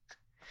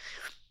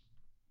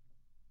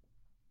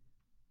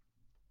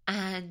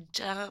 And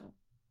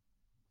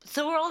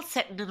so we're all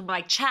sitting and I'm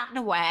like chatting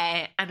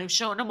away and I'm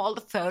showing him all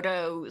the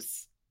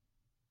photos.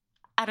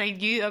 And I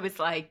knew, I was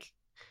like,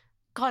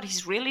 God,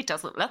 he really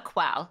doesn't look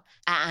well.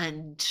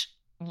 And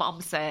Mom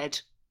said,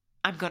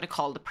 I'm going to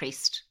call the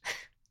priest.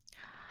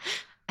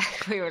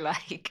 We were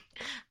like,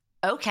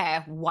 okay,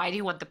 why do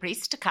you want the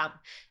priest to come?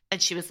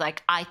 And she was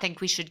like, I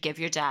think we should give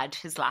your dad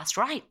his last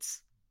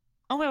rites.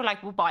 And we were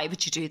like, well, why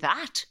would you do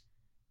that?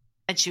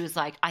 And she was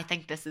like, I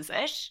think this is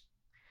it.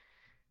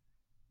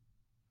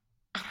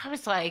 And I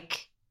was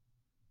like,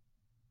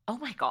 oh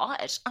my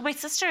God. And my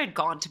sister had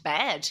gone to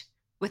bed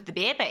with the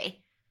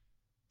baby.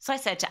 So I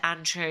said to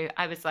Andrew,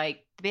 I was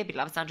like, the baby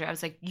loves Andrew. I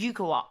was like, you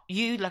go up,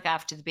 you look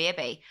after the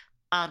baby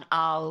and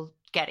I'll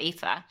get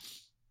Aoife.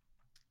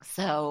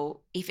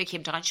 So Aoife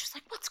came down. She was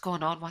like, what's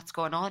going on? What's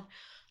going on? And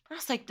I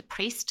was like, the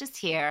priest is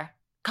here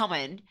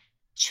coming.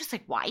 She was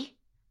like, why?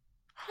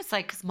 I was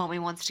like, because Mommy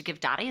wants to give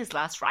Daddy his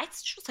last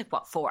rites. She was like,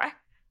 what for?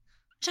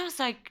 She was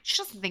like,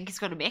 she doesn't think he's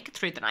going to make it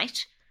through the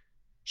night.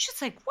 She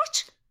was like,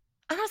 what?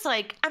 And I was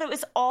like, and it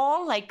was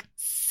all like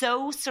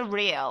so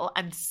surreal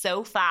and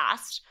so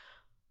fast.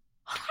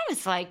 And I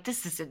was like,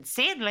 this is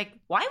insane. Like,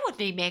 why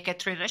wouldn't he make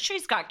it through the night? Sure,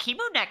 he's got chemo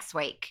next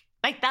week.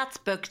 Like, that's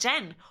booked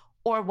in.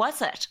 Or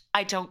was it?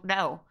 I don't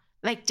know.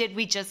 Like, did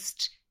he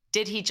just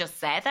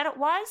say that it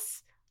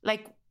was?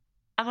 Like,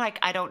 I'm like,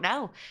 I don't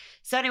know.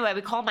 So anyway,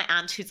 we called my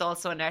aunt, who's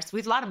also a nurse.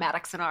 We have a lot of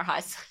medics in our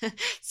house.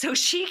 So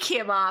she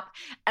came up,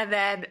 and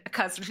then a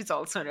cousin who's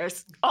also a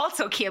nurse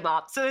also came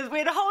up. So we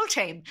had a whole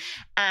team.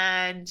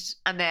 And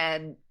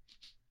then,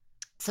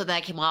 so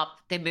they came up,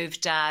 they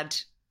moved Dad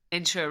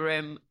into a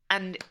room.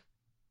 And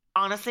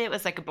honestly, it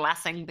was like a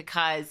blessing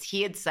because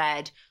he had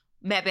said,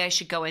 maybe I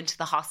should go into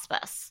the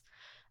hospice.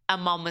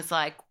 And Mom was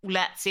like,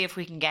 let's see if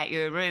we can get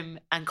you a room,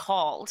 and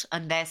called.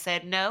 And they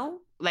said, no,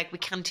 like we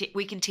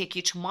can take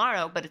you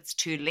tomorrow, but it's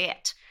too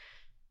late.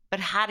 But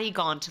had he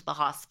gone to the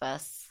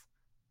hospice,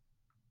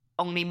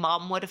 only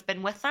Mom would have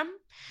been with him.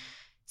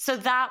 So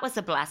that was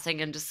a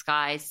blessing in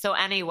disguise. So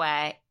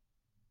anyway,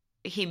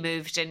 he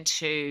moved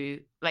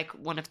into like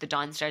one of the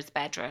downstairs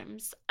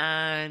bedrooms,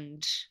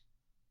 and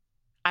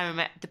I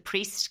remember the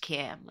priest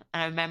came,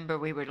 and I remember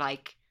we were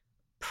like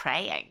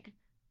praying.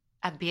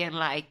 And being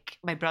like,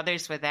 my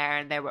brothers were there,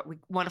 and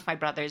one of my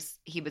brothers,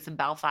 he was in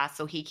Belfast,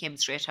 so he came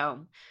straight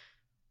home.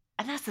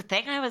 And that's the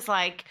thing. I was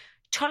like,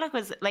 Tulloch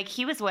was like,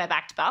 he was way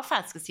back to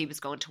Belfast because he was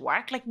going to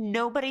work. Like,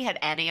 nobody had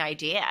any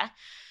idea.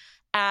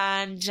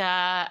 And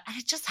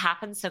it just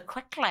happened so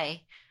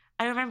quickly.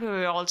 I remember we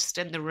were all just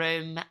in the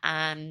room,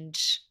 and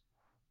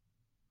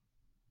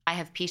I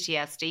have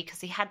PTSD because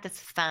he had this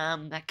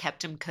fan that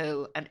kept him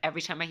cool. And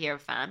every time I hear a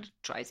fan, it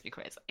drives me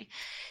crazy.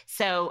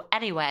 So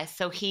anyway,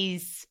 so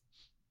he's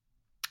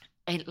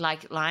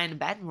like lying in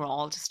bed and we're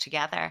all just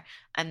together.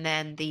 And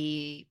then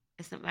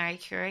isn't Marie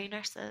Curie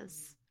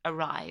nurses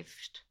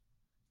arrived.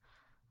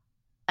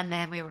 And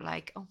then we were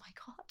like, oh my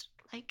God,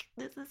 like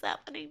this is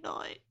happening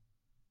now.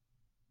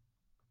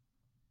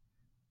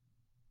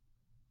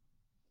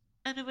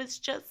 And it was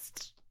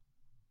just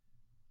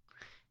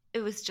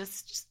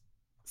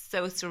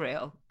so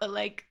surreal. But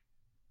like,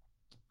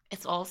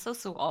 it's also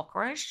so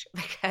awkward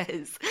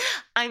because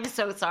I'm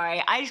so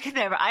sorry.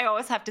 I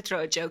always have to throw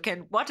a joke in.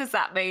 What does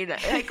that mean?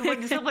 Like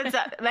when someone's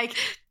like,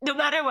 no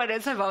matter what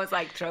it is, I'm always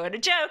like throwing a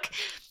joke.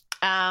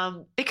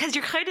 Because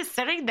you're kind of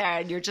sitting there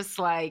and you're just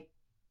like,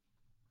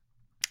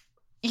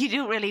 you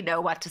don't really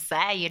know what to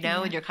say, you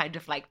know, and you're kind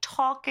of like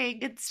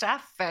talking and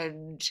stuff,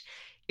 and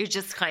you're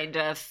just kind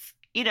of,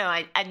 you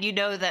know, and you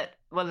know that,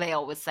 well, they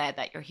always say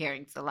that your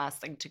hearing's the last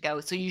thing to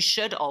go, so you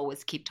should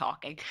always keep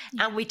talking.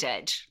 And we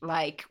did,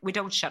 like, we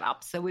don't shut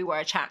up, so we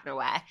were chatting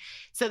away.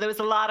 So there was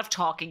a lot of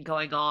talking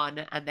going on,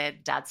 and then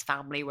Dad's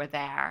family were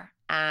there,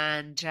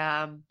 and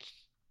I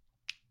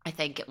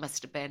think it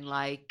must have been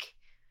like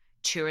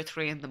 2 or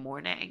 3 in the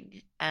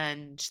morning,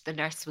 and the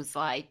nurse was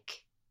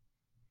like,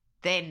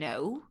 they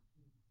know.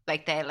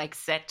 Like, they like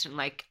sit and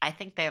like, I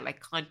think they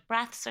like count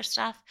breaths or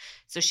stuff.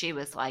 So she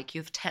was like,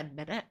 you have 10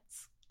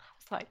 minutes. I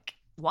was like,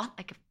 what?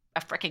 Like a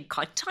freaking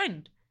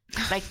countdown?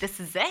 Like, this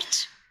is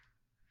it?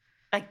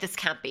 Like, this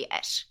can't be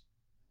it.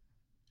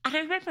 And I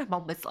remember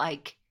Mum was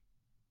like,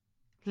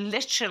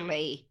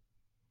 literally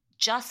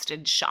just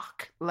in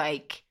shock.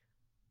 Like,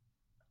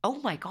 oh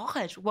my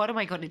God, what am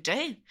I going to do?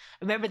 I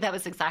remember that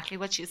was exactly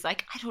what she was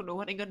like, I don't know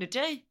what I'm going to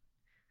do.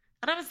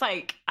 And I was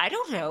like, I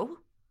don't know.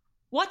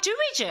 What do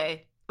we do?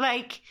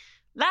 Like,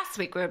 last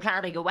week we were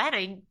planning a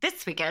wedding.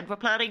 This weekend we're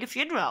planning a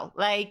funeral.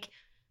 Like,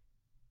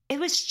 it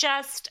was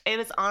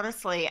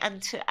honestly,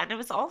 and it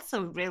was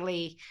also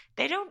really,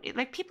 they don't,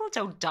 like, people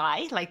don't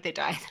die like they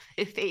die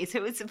in the movies.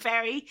 It was a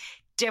very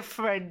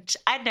different,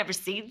 I'd never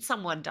seen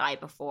someone die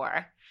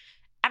before.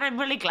 And I'm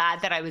really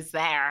glad that I was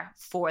there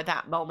for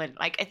that moment.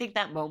 Like, I think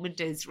that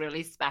moment is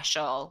really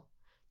special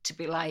to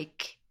be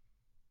like,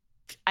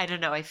 I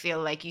don't know, I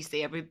feel like you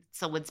see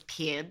someone's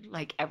pain,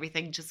 like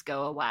everything just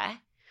go away.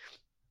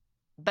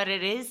 But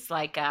it is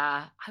like,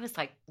 I was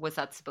like, was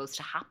that supposed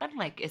to happen?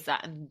 Like, is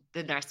that, and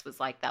the nurse was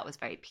like, that was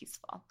very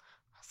peaceful.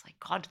 I was like,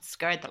 God, it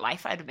scared the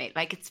life out of me.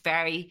 Like, it's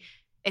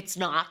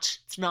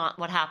not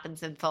what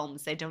happens in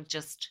films. They don't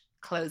just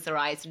close their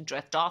eyes and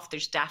drift off.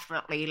 There's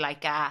definitely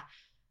like a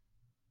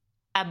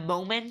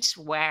moment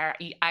where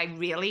I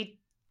really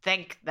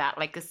think that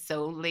like a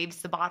soul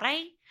leaves the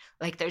body.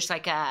 Like, there's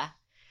like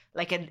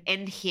an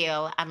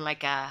inhale and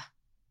like a,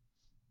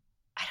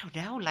 I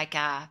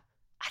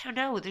don't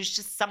know, there's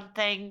just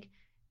something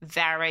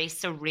very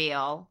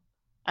surreal.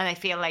 And I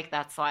feel like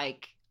that's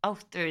like, oh,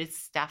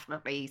 there's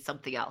definitely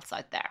something else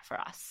out there for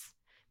us.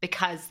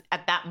 Because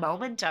at that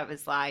moment I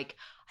was like,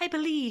 I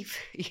believe,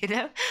 you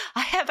know, I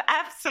have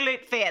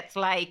absolute faith.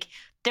 Like,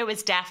 there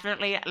was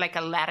definitely like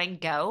a letting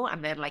go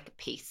and then like a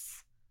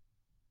peace.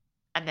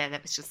 And then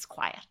it was just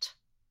quiet.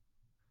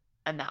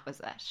 And that was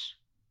it.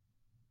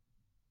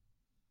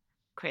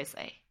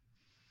 Crazy,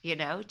 you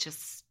know,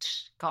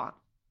 just gone.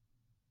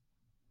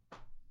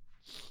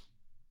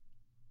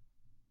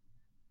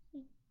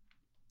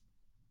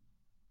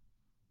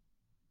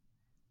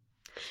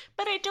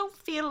 But I don't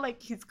feel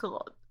like he's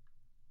gone.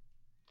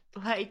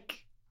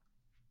 Like,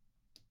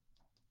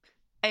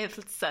 I have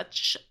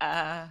such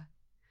a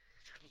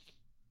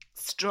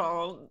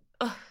strong,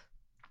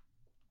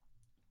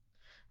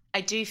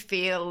 I do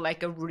feel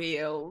like a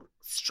real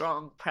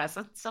strong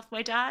presence of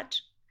my dad.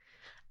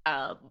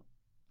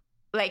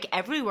 Like,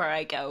 everywhere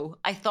I go,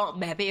 I thought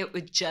maybe it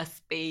would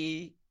just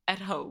be at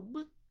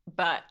home,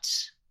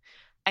 but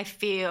I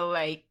feel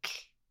like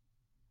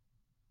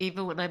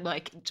even when I'm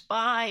like in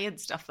Dubai and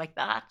stuff like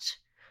that,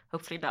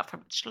 hopefully not for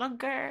much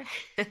longer,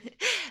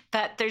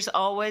 that there's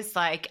always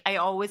like, I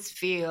always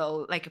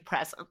feel like a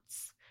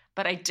presence,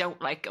 but I don't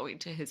like going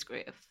to his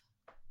grave.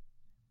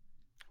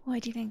 Why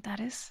do you think that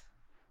is?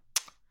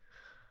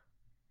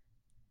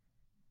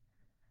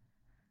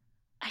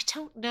 I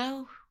don't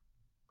know.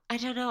 I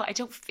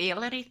don't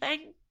feel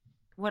anything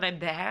when I'm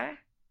there.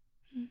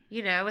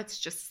 You know, it's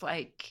just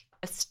like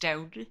a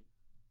stone.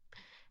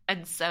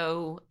 And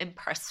so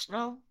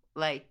impersonal,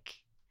 like,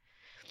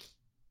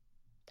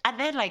 and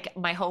then like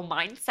my whole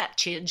mindset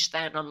changed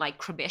then on like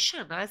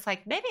cremation. I was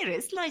like, maybe it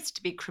is nice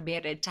to be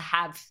cremated, to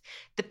have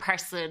the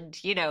person,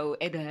 you know,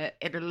 in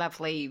a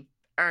lovely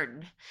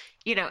urn,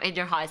 you know, in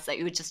your house that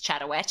you would just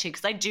chat away to.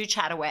 Because I do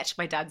chat away to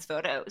my dad's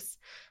photos,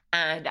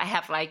 and I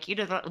have like, you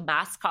know, the little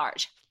mass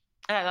card,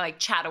 and I like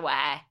chat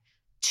away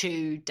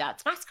to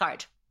Dad's mass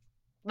card,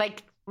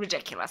 like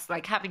ridiculous,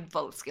 like having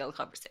full scale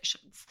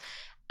conversations.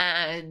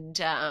 And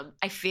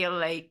I feel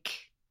like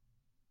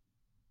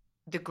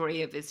the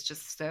grave is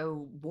just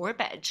so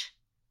morbid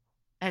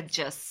and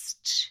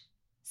just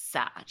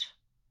sad.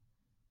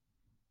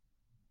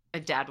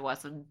 And Dad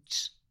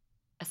wasn't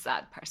a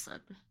sad person,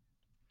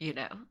 you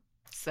know?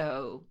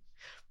 So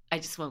I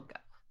just won't go.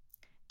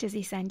 Does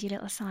he send you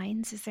little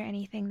signs? Is there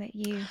anything that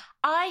you...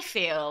 I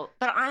feel,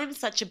 but I'm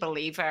such a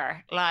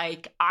believer.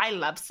 Like, I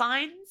love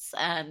signs,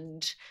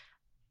 and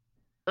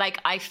like,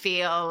 I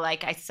feel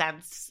like I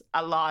sense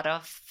a lot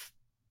of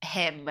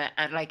him,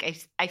 and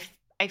like,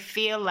 I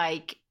feel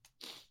like,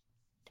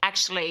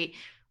 actually,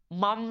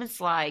 Mum's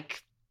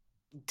like,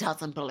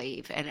 doesn't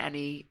believe in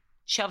any,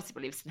 she obviously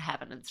believes in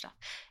heaven and stuff.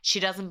 She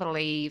doesn't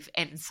believe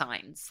in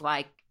signs.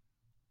 Like,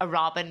 a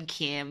robin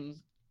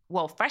came,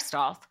 well, first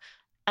off,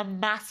 a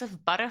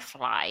massive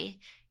butterfly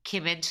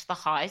came into the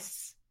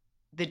house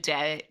the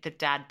day that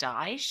Dad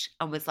died,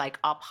 and was like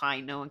up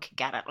high, no one could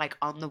get it, like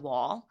on the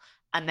wall.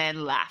 and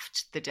then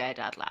left. The day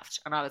Dad left.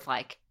 And I was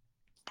like,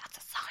 that's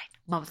a sign.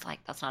 Mum was like,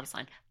 that's not a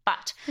sign.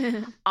 But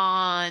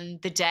on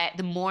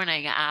the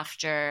morning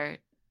after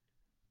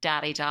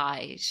Daddy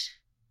died,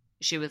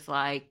 she was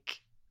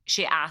like,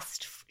 she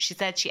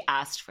said she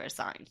asked for a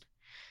sign.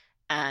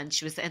 And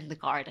she was in the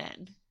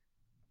garden.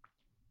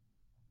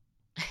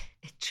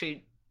 True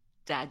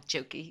dad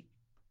jokiness.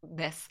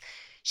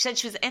 She said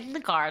she was in the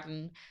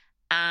garden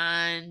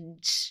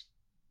and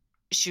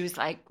she was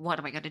like, what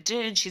am I going to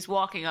do? And she's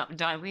walking up and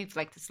down. We have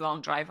like this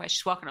long driveway.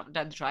 She's walking up and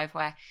down the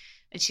driveway.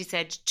 And she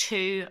said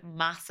 2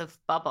 massive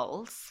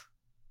bubbles.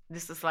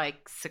 This is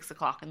like 6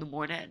 o'clock in the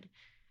morning.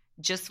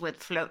 Just went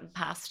floating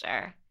past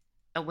her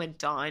and went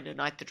down and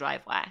out the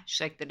driveway.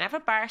 She's like, they never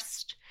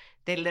burst.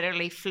 They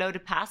literally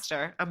floated past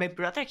her. And my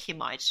brother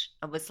came out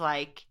and was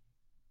like,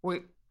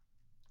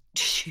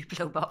 did you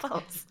blow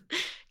bubbles?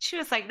 She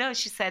was like, no.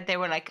 She said they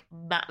were like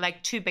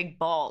 2 big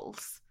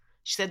balls.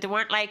 She said they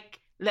weren't like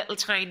little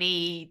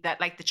tiny that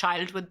like the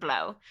child would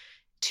blow.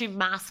 2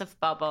 massive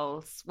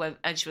bubbles.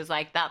 And she was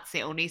like, that's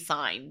the only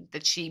sign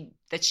that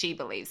she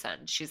believes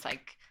in. She's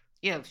like,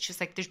 she's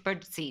like, there's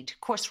bird seed.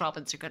 Of course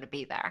robins are going to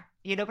be there.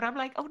 But I'm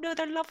like, oh no,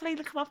 they're lovely.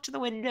 They'll come up to the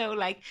window.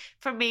 Like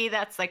for me,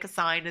 that's like a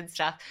sign and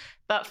stuff.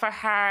 But for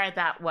her,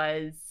 that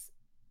was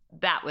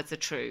a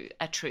true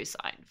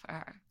sign for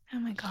her. Oh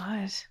my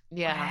God.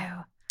 Yeah.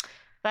 Wow.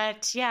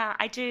 But yeah,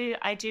 I do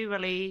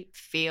really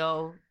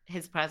feel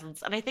his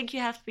presence. And I think you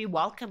have to be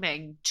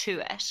welcoming to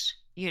it,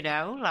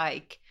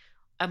 like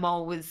I'm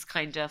always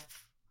kind of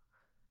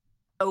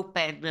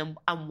open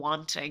and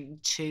wanting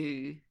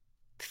to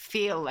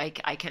feel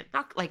like I can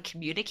not like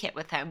communicate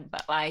with him,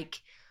 but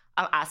like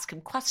I'll ask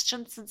him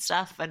questions and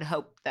stuff and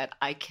hope that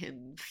I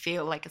can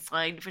feel like a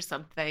sign for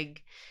something.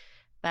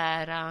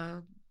 But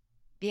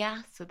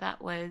yeah, so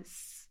that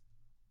was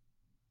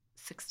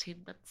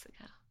 16 months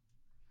ago.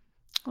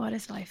 What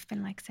has life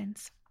been like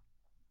since?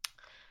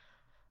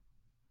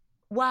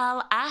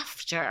 Well,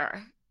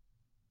 after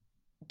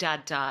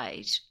Dad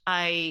died,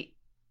 I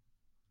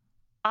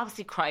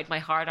obviously cried my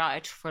heart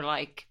out for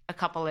like a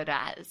couple of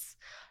days.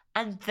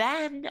 And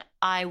then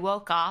I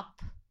woke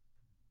up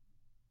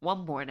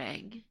one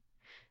morning,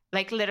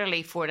 like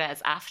literally 4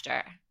 days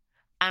after,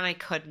 and I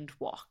couldn't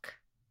walk.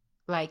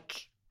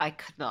 Like I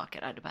could not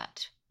get out of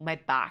bed. My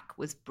back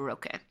was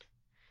broken.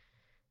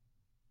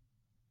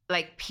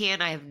 Like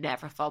pain I have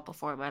never felt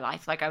before in my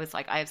life. Like I was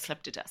like, I have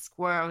slipped a disc,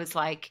 where I was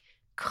like,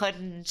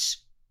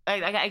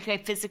 I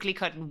physically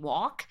couldn't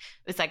walk.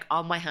 It was like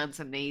on my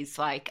hands and knees,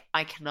 like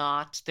I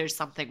cannot, there's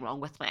something wrong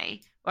with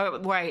me.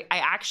 Where I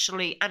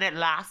actually, and it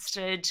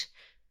lasted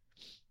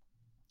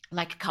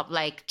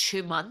like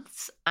 2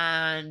 months,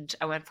 and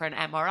I went for an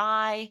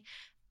MRI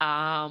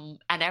and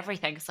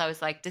everything. So I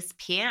was like, this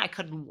pain, I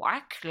couldn't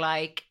work.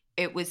 Like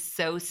it was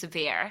so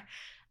severe.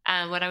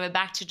 And when I went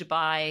back to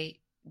Dubai,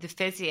 the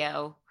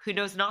physio, who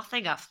knows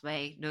nothing of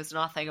me, is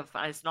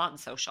not in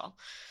social.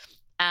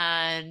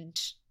 And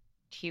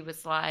he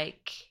was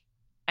like,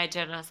 I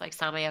don't know. I was like,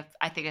 Sammy,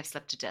 I think I've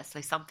slipped a disc.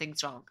 Like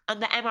something's wrong.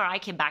 And the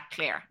MRI came back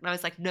clear. And I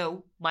was like,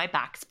 no, my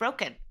back's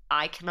broken.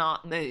 I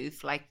cannot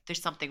move. Like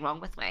there's something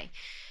wrong with me.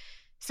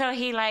 So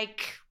he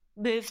like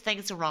moved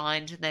things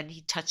around, and then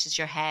he touches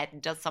your head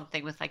and does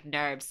something with like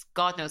nerves.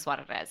 God knows what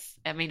it is.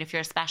 I mean, if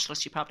you're a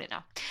specialist, you probably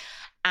know.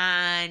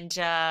 And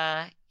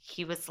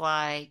he was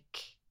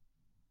like,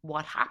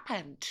 what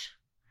happened?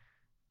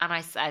 And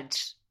I said,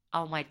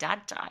 oh, my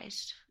dad died.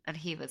 And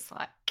he was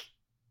like,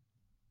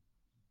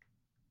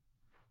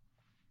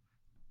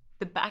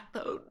 the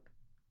backbone.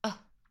 Oh.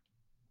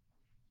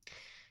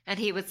 And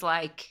he was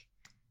like,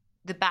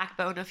 the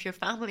backbone of your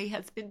family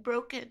has been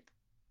broken.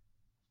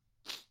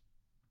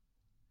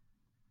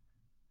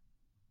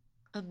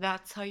 And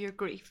that's how your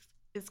grief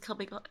is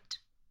coming out.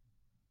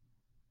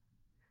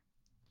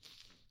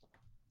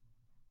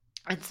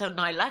 And so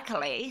now,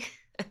 luckily,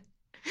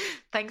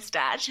 thanks,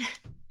 Dad,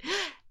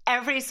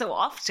 every so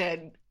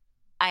often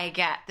I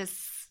get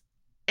this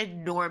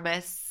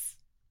enormous,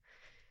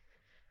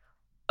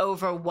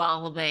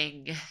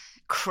 overwhelming,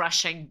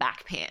 crushing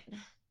back pain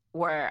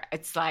where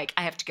it's like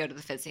I have to go to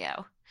the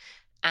physio.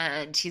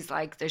 And he's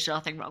like, there's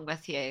nothing wrong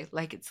with you.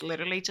 Like, it's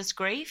literally just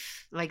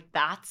grief. Like,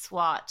 that's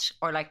what,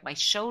 or like my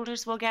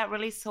shoulders will get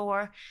really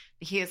sore.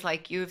 He is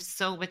like, you have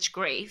so much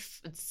grief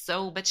and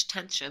so much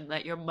tension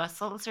that your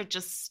muscles are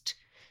just,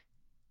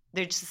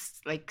 they're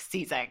just like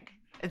seizing.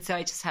 And so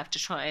I just have to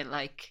try and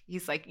like,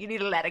 he's like, you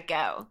need to let it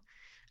go.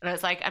 And I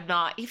was like, I'm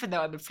not, even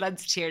though I'm in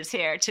floods of tears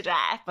here today,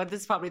 but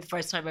this is probably the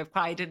first time I've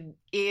cried in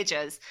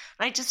ages.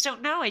 And I just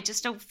don't know. I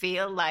just don't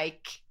feel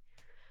like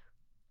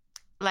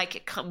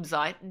it comes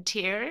out in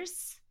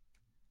tears.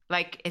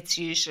 Like it's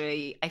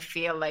usually, I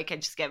feel like I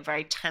just get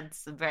very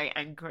tense and very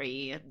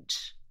angry and,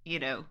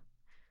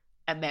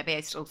 and maybe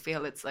I still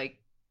feel it's like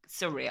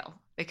surreal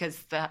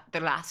because the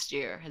last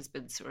year has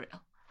been surreal.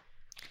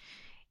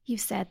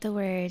 You've said the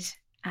word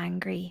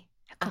angry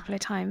a couple of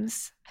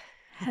times.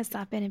 Has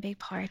that been a big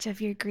part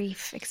of your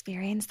grief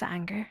experience, the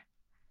anger?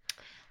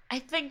 I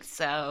think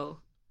so.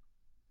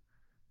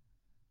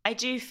 I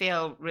do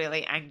feel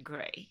really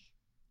angry.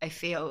 I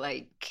feel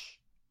like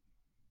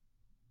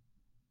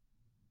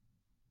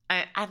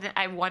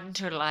I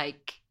wonder,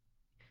 like,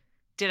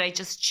 did I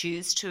just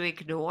choose to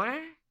ignore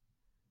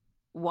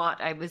what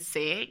I was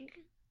seeing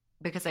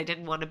because I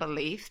didn't want to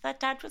believe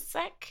that Dad was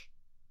sick?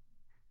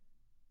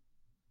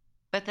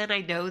 But then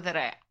I know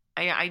that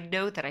I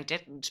know that I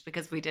didn't,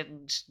 because we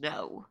didn't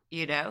know,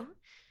 you know?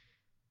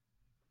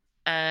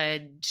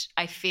 And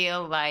I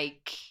feel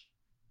like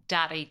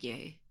Daddy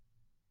knew,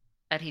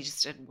 and he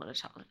just didn't want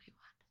to tell anyone.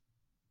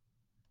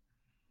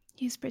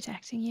 He's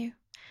protecting you,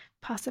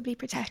 possibly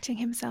protecting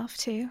himself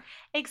too.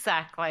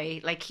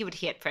 Exactly. Like, he would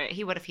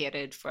have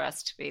hated for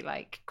us to be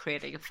like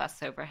creating a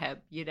fuss over him,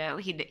 you know?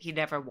 He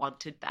never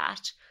wanted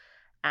that.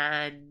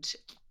 And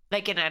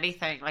like, in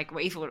anything, like,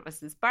 even when it was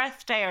his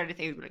birthday or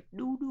anything, he'd be like,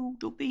 no,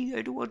 don't be,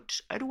 I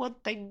don't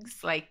want things,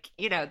 like,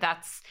 you know.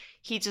 That's,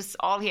 he just,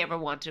 all he ever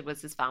wanted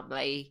was his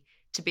family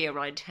to be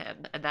around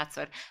him, and that's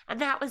what.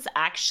 And that was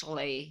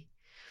actually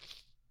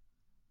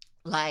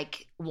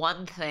like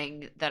one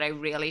thing that I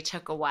really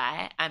took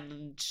away,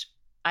 and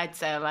I'd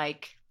say,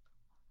 like,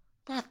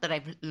 not that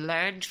I've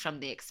learned from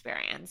the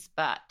experience,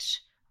 but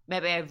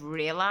maybe I've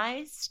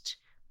realized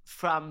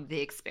from the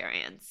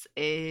experience,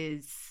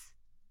 is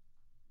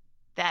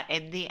that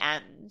in the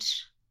end,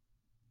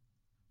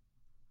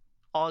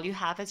 all you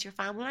have is your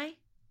family.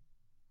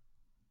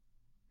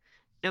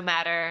 No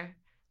matter,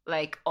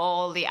 like,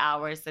 all the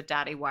hours that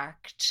Daddy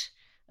worked,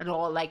 and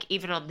all, like,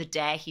 even on the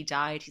day he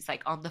died, he's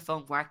like on the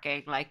phone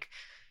working, like,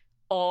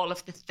 all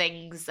of the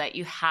things that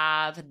you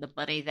have and the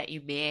money that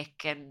you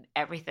make and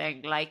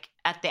everything, like,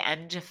 at the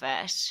end of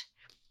it,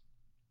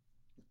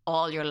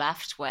 all you're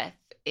left with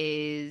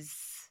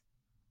is,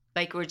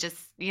 like, we're just,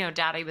 you know,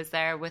 Daddy was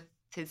there with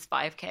his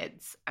 5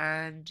 kids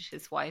and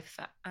his wife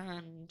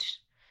and,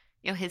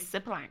 you know, his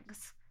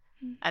siblings.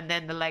 And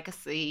then the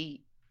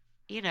legacy,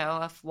 you know,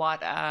 of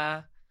what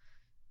a,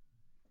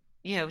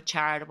 you know,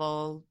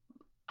 charitable,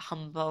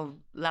 humble,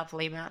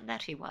 lovely man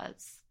that he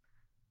was.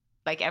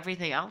 Like,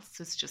 everything else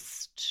was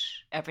just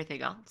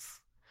everything else.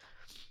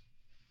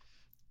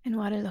 And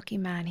what a lucky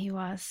man he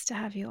was to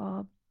have you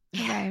all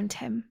around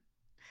him.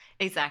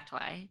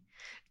 Exactly.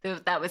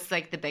 That was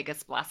like the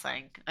biggest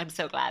blessing. I'm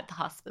so glad the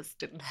hospice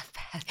didn't have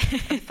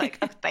beds. I was like,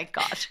 oh, thank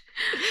God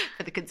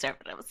for the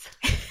Conservatives.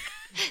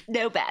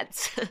 No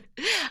beds.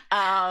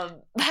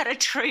 But a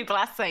true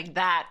blessing,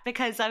 that,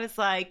 because I was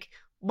like,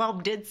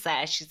 Mom did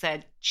say, she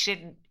said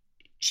she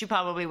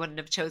probably wouldn't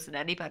have chosen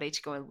anybody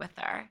to go in with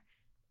her.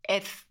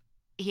 If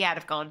he had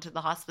have gone to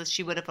the hospice,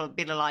 she would have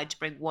been allowed to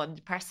bring one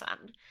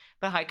person.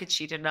 But how could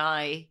she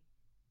deny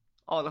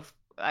how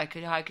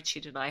could she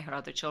deny her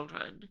other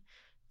children?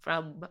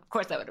 Of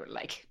course, I would have been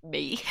like,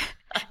 me.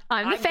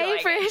 I'm the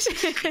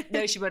favourite.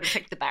 No, she would have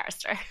picked the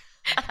barrister.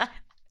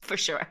 For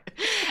sure.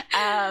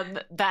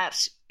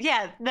 But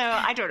yeah, no,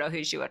 I don't know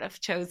who she would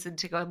have chosen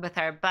to go in with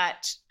her,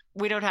 but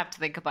we don't have to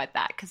think about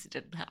that because it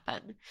didn't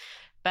happen.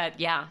 But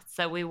yeah,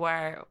 so we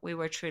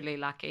were truly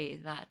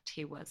lucky that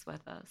he was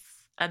with us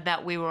and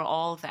that we were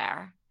all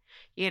there,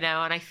 you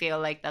know. And I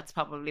feel like that's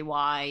probably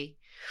why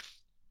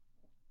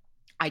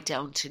I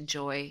don't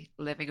enjoy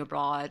living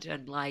abroad.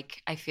 And,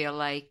 like, I feel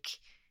like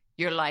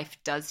your life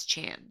does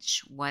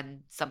change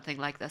when something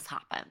like this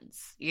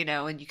happens, you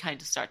know, and you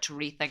kind of start to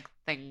rethink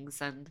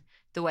things and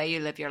the way you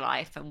live your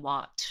life and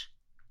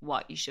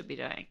what you should be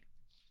doing.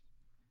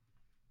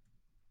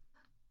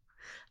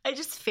 I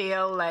just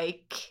feel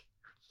like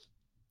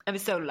I'm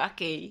so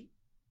lucky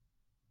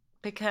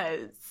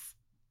because,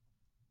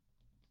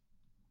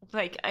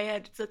 like, I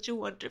had such a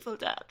wonderful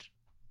dad.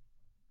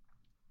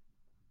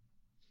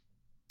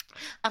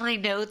 And I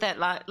know that,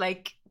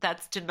 like,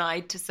 that's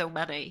denied to so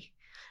many.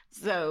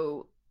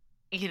 So,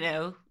 you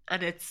know,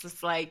 and it's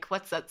just like,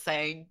 what's that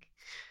saying?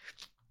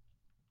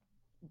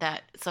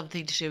 That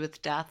something to do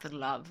with death and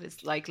love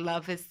is like,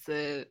 love is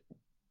the,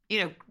 you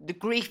know, the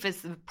grief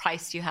is the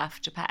price you have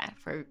to pay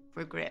for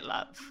great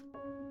love.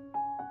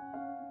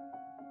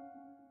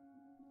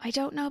 I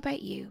don't know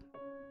about you,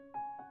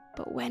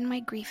 but when my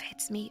grief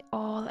hits me,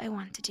 all I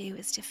want to do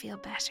is to feel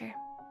better,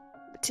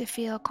 to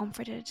feel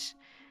comforted,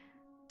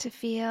 to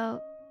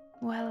feel,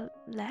 well,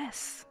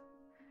 less.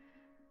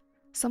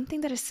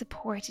 Something that has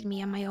supported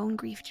me on my own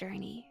grief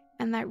journey,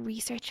 and that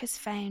research has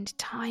found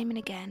time and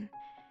again,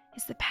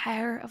 is the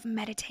power of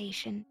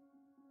meditation.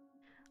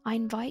 I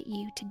invite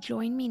you to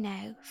join me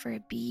now for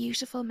a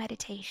beautiful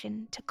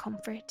meditation to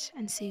comfort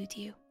and soothe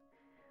you.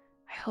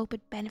 I hope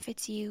it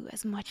benefits you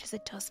as much as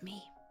it does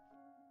me.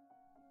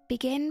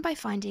 Begin by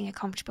finding a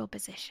comfortable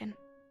position.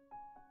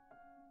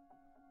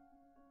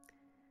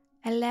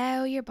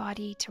 Allow your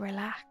body to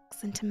relax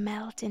and to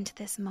melt into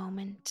this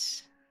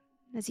moment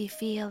as you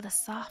feel the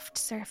soft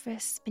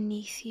surface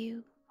beneath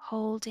you,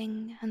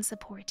 holding and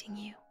supporting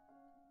you.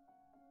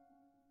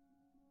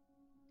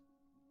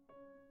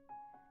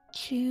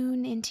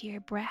 Tune into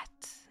your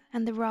breath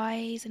and the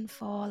rise and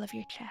fall of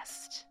your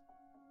chest.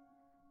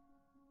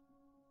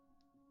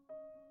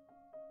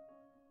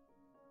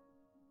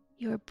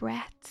 Your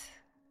breath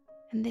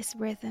and this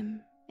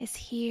rhythm is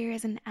here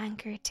as an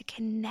anchor to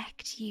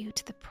connect you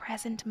to the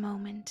present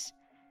moment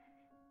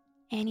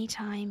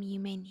anytime you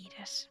may need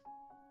it.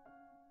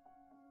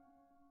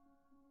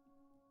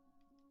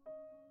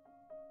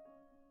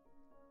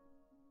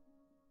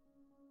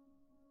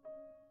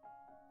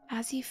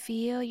 as you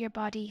feel your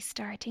body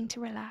starting to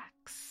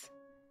relax,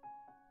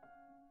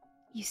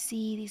 you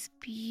see these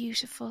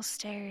beautiful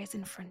stairs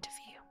in front of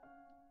you.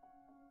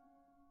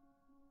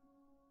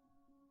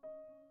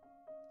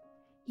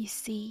 You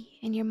see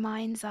in your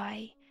mind's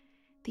eye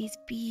these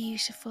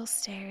beautiful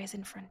stairs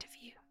in front of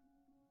you.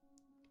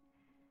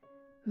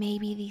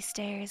 Maybe these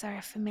stairs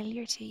are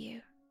familiar to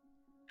you,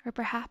 or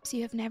perhaps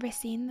you have never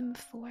seen them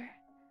before.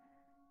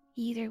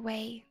 Either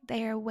way,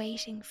 they are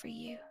waiting for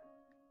you,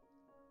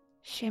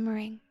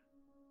 shimmering,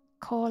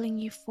 calling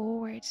you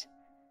forward,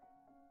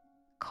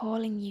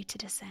 calling you to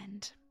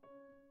descend.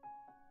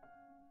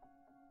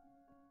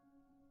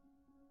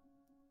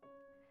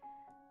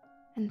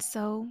 And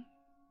so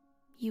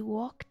you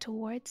walk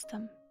towards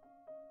them,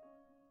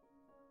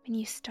 and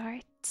you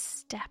start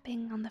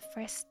stepping on the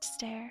first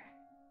stair.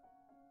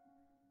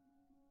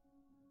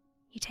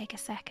 You take a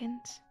second,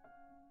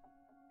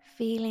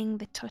 feeling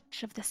the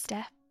touch of the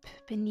step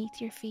beneath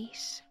your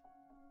feet,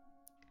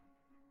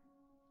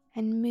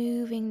 and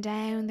moving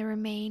down the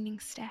remaining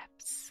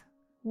steps,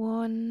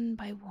 one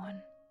by one.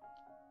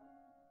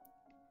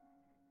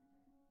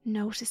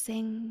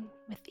 Noticing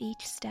with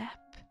each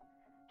step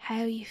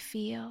how you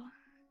feel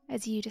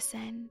as you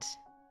descend,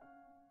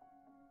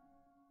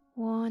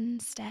 one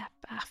step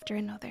after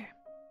another.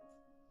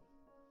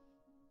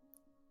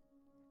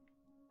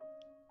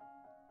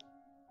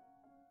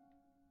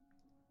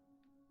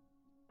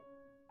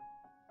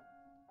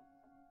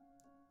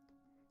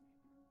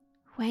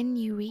 When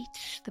you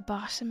reach the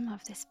bottom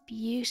of this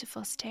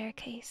beautiful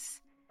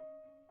staircase,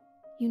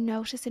 you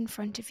notice in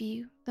front of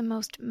you the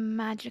most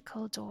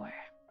magical door.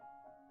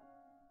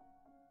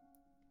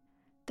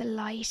 The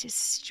light is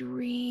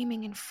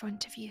streaming in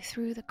front of you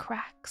through the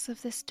cracks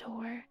of this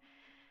door,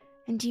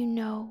 and you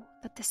know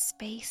that the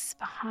space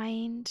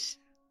behind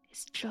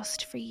is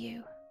just for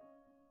you.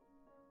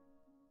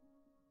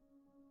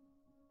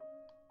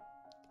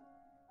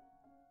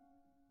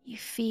 You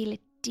feel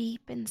it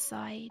deep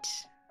inside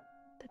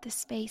that the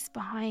space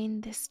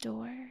behind this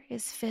door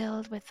is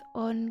filled with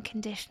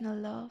unconditional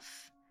love,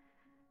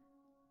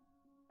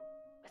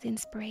 with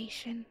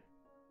inspiration,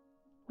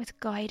 with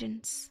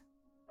guidance,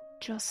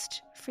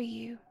 just for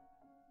you.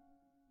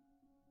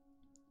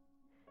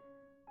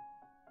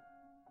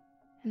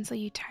 And so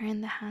you turn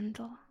the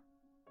handle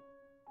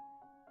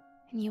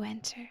and you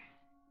enter,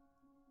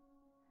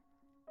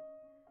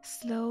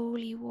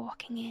 slowly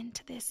walking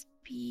into this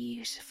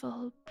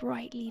beautiful,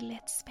 brightly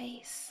lit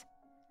space,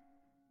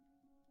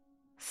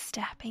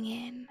 stepping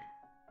in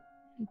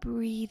and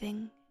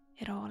breathing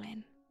it all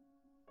in.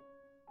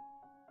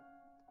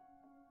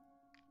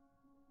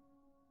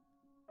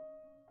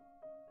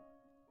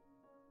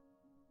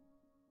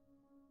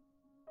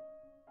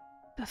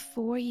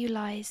 Before you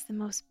lies the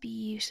most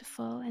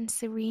beautiful and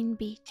serene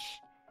beach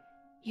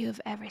you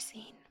have ever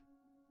seen.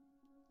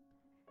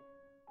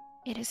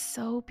 It is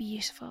so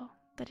beautiful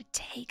that it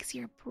takes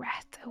your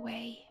breath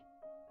away.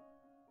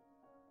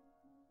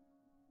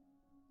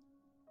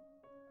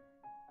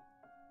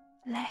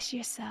 Let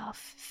yourself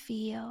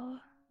feel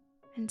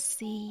and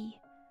see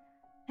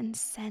and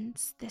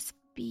sense this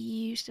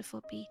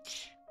beautiful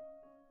beach.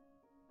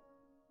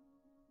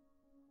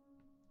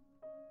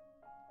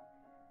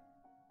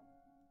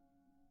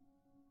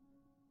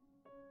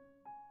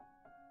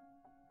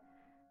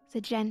 The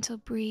gentle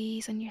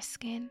breeze on your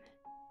skin,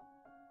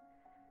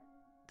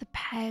 the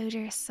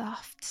powder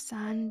soft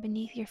sand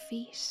beneath your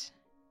feet,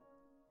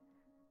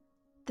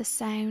 the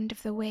sound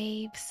of the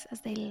waves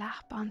as they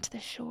lap onto the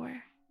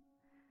shore,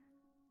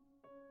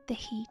 the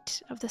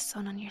heat of the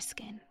sun on your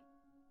skin.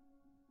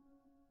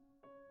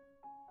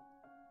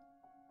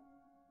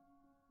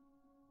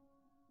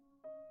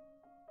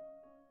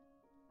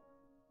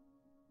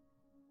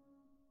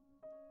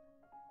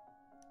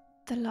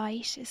 The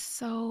light is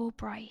so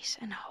bright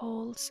and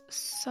holds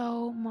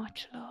so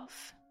much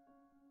love.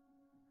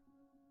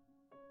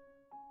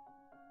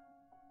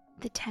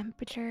 The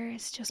temperature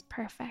is just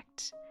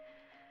perfect,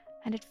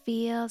 and it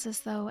feels as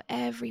though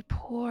every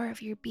pore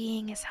of your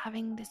being is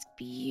having this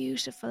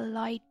beautiful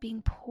light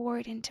being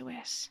poured into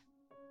it.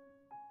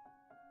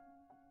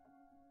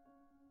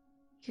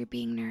 You're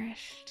being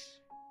nourished.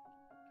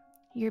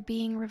 You're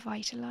being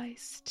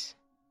revitalized.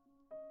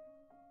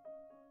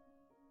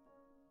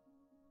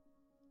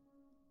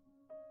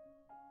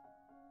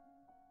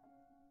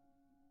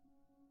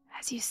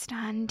 As you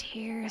stand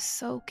here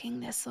soaking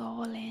this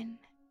all in,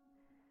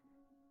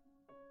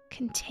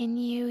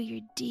 continue your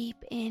deep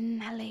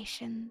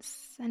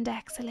inhalations and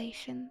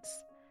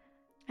exhalations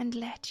and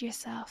let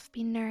yourself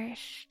be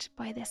nourished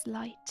by this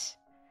light.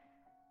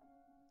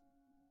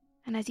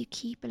 And as you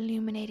keep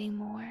illuminating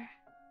more,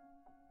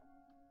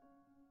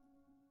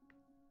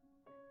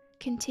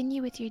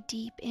 continue with your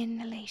deep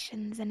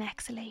inhalations and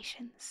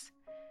exhalations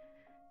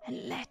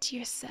and let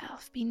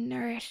yourself be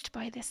nourished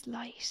by this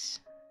light.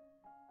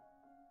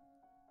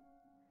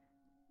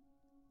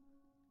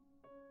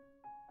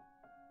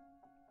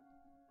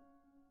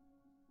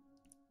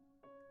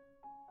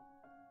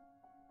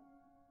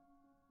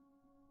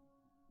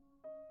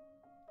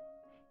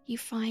 You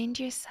find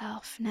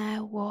yourself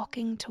now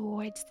walking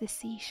towards the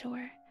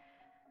seashore,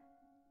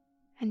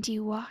 and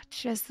you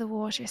watch as the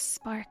water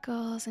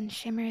sparkles and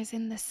shimmers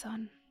in the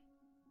sun.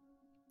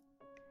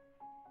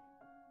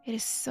 It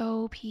is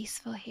so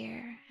peaceful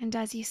here, and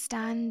as you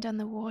stand on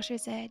the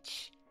water's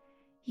edge,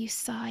 you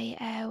sigh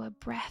out a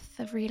breath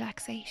of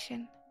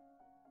relaxation.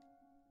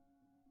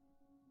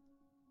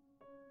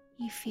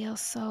 You feel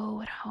so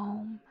at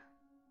home,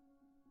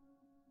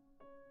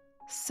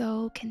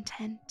 so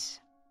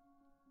content,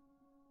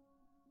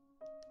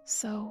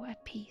 so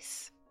at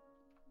peace.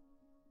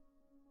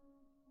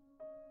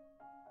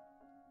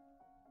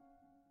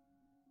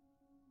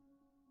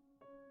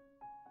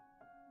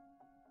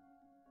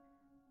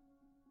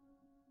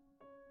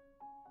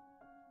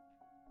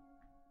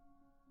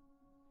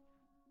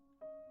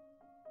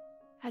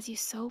 As you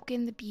soak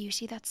in the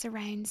beauty that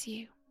surrounds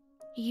you,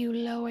 you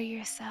lower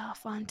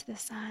yourself onto the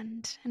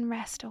sand and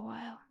rest a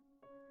while.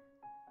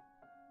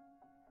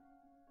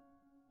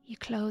 You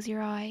close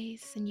your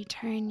eyes and you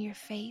turn your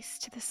face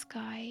to the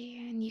sky,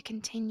 and you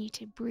continue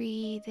to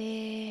breathe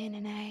in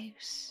and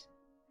out,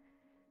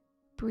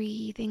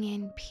 breathing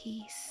in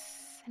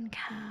peace and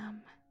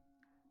calm,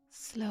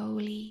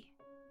 slowly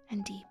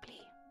and deeply.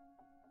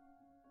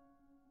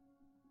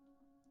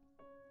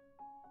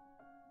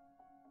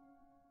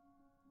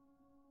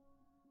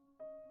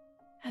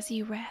 As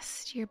you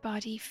rest, your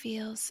body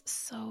feels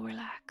so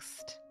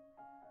relaxed,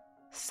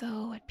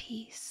 so at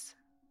peace,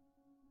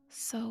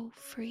 so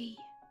free.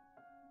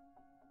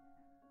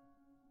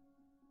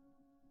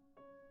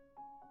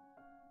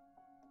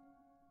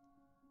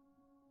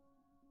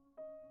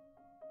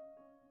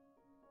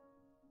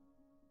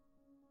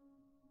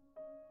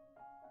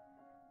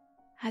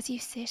 As you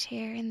sit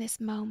here in this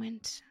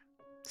moment,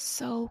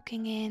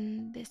 soaking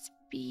in this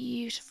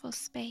beautiful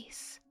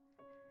space,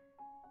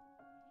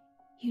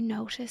 you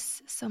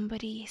notice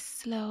somebody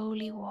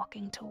slowly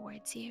walking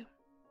towards you.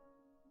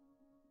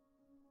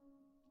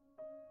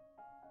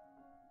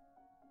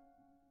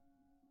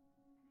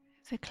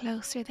 The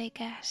closer they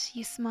get,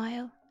 you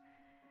smile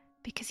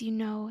because you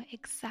know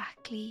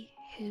exactly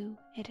who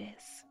it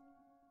is.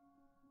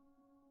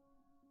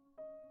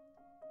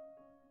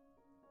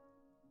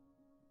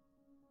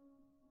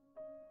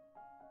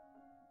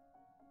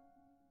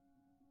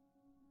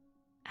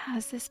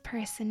 As this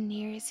person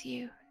nears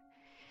you,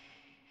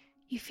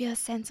 you feel a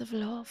sense of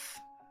love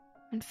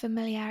and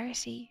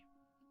familiarity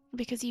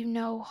because you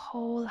know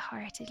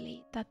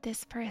wholeheartedly that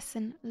this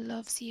person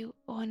loves you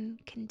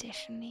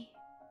unconditionally.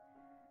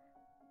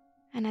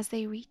 And as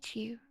they reach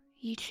you,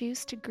 you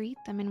choose to greet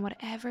them in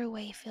whatever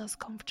way feels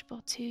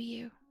comfortable to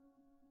you.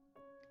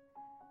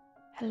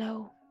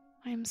 Hello,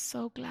 I am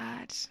so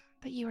glad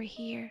that you are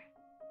here.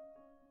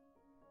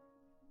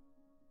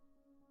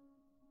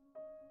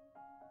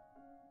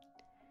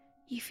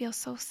 You feel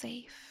so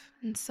safe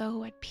and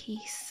so at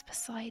peace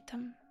beside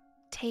them,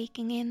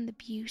 taking in the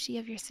beauty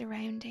of your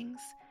surroundings.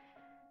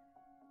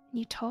 And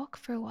you talk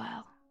for a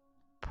while,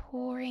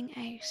 pouring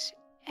out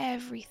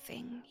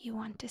everything you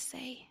want to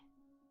say,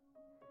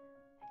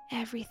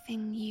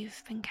 everything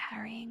you've been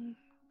carrying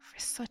for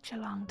such a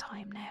long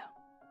time now.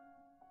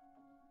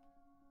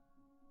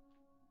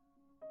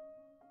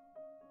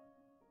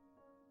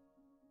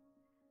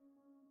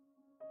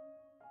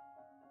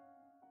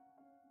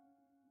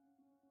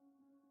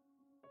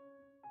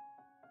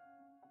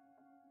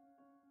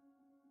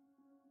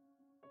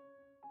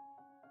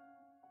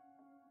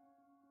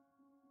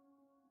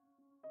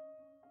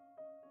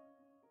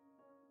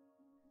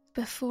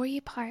 Before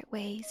you part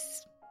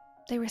ways,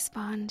 they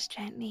respond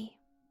gently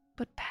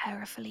but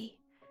powerfully,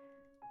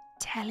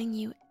 telling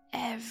you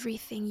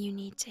everything you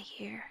need to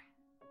hear.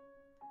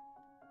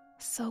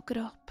 Soak it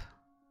up.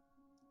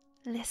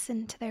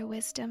 Listen to their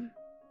wisdom.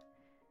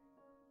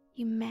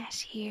 You met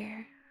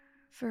here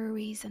for a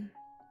reason.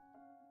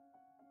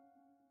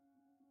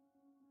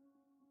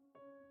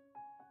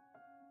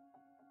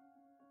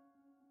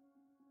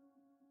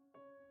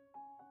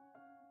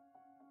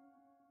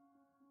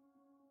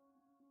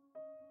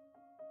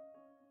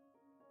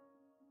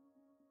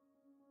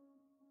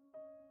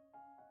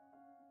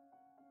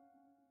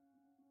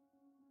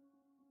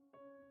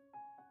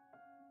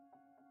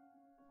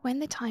 When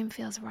the time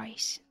feels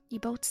right, you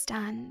both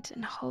stand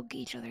and hug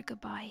each other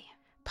goodbye.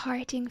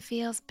 Parting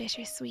feels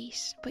bittersweet,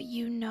 but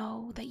you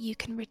know that you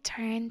can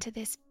return to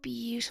this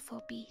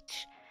beautiful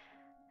beach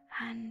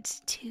and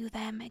to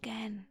them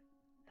again.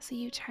 So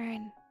you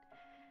turn.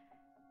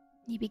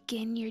 You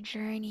begin your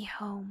journey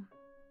home,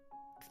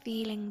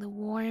 feeling the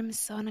warm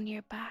sun on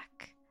your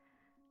back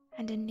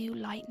and a new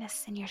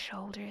lightness in your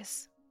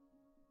shoulders.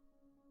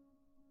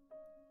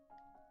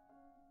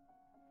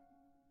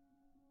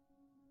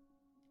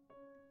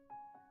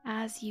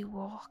 As you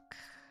walk,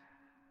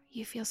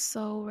 you feel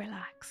so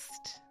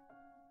relaxed,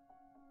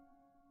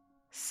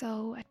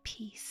 so at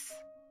peace,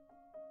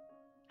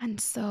 and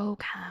so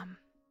calm.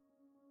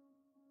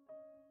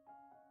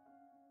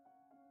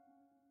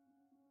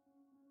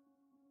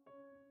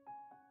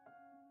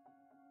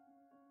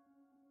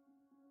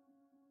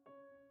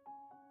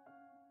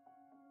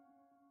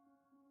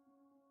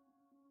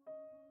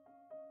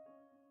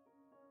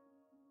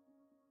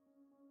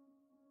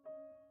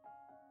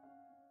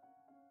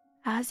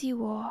 As you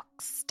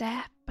walk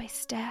step by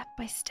step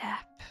by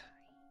step,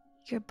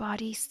 your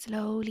body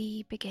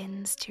slowly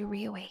begins to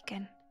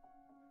reawaken.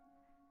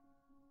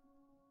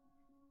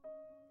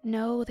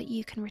 Know that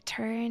you can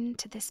return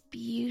to this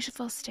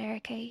beautiful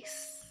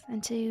staircase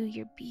and to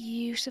your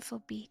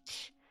beautiful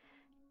beach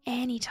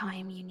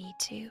anytime you need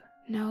to.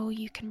 Know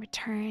you can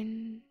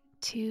return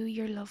to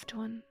your loved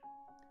one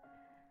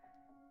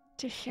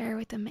to share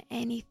with them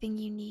anything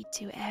you need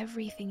to,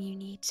 everything you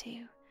need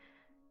to,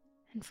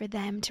 and for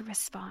them to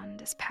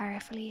respond as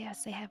powerfully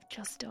as they have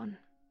just done.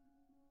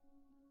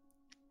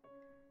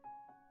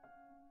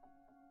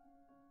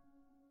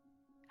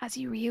 As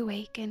you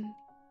reawaken,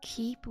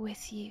 keep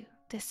with you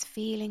this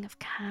feeling of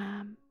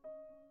calm,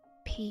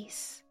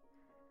 peace,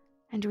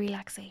 and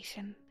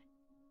relaxation.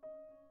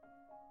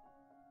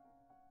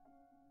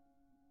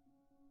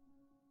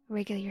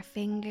 Wriggle your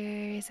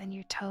fingers and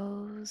your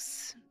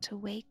toes to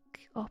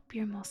wake up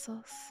your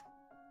muscles.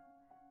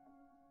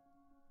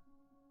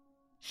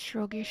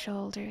 Shrug your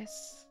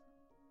shoulders,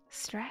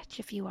 stretch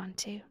if you want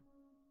to.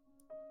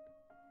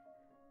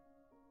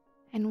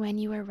 And when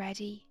you are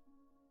ready,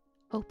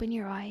 open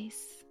your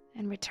eyes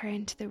and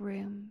return to the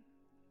room,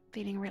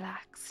 feeling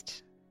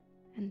relaxed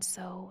and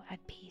so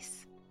at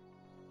peace.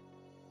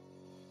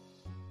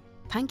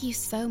 Thank you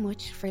so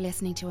much for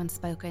listening to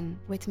Unspoken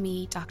with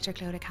me, Dr.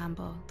 Clodagh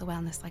Campbell, the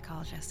Wellness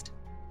Psychologist.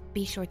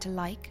 Be sure to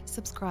like,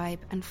 subscribe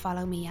and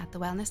follow me at The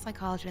Wellness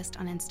Psychologist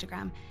on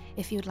Instagram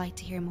if you would like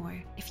to hear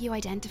more. If you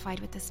identified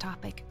with this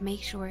topic,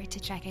 make sure to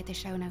check out the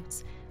show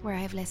notes where I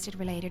have listed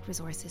related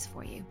resources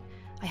for you.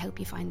 I hope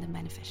you find them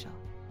beneficial.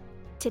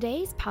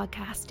 Today's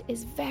podcast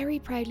is very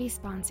proudly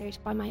sponsored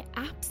by my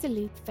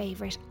absolute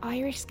favourite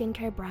Irish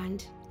skincare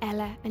brand,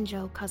 Ella &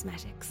 Joe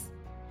Cosmetics.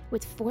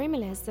 With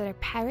formulas that are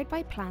powered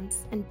by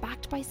plants and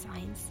backed by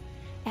science,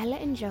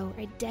 Ella & Joe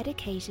are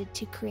dedicated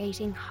to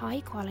creating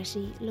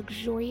high-quality,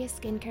 luxurious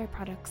skincare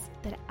products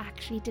that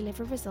actually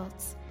deliver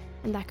results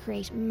and that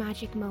create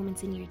magic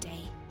moments in your day.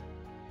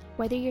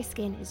 Whether your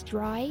skin is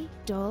dry,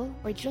 dull,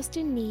 or just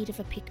in need of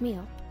a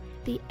pick-me-up,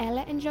 the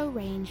Ella & Joe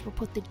range will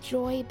put the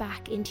joy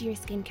back into your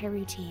skincare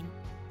routine.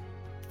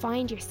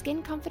 Find your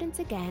skin confidence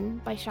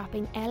again by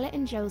shopping Ella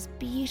 & Joe's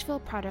beautiful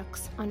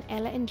products on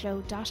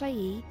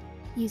ellandjoe.ie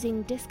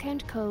using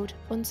discount code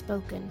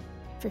UNSPOKEN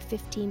for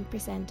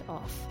 15%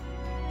 off.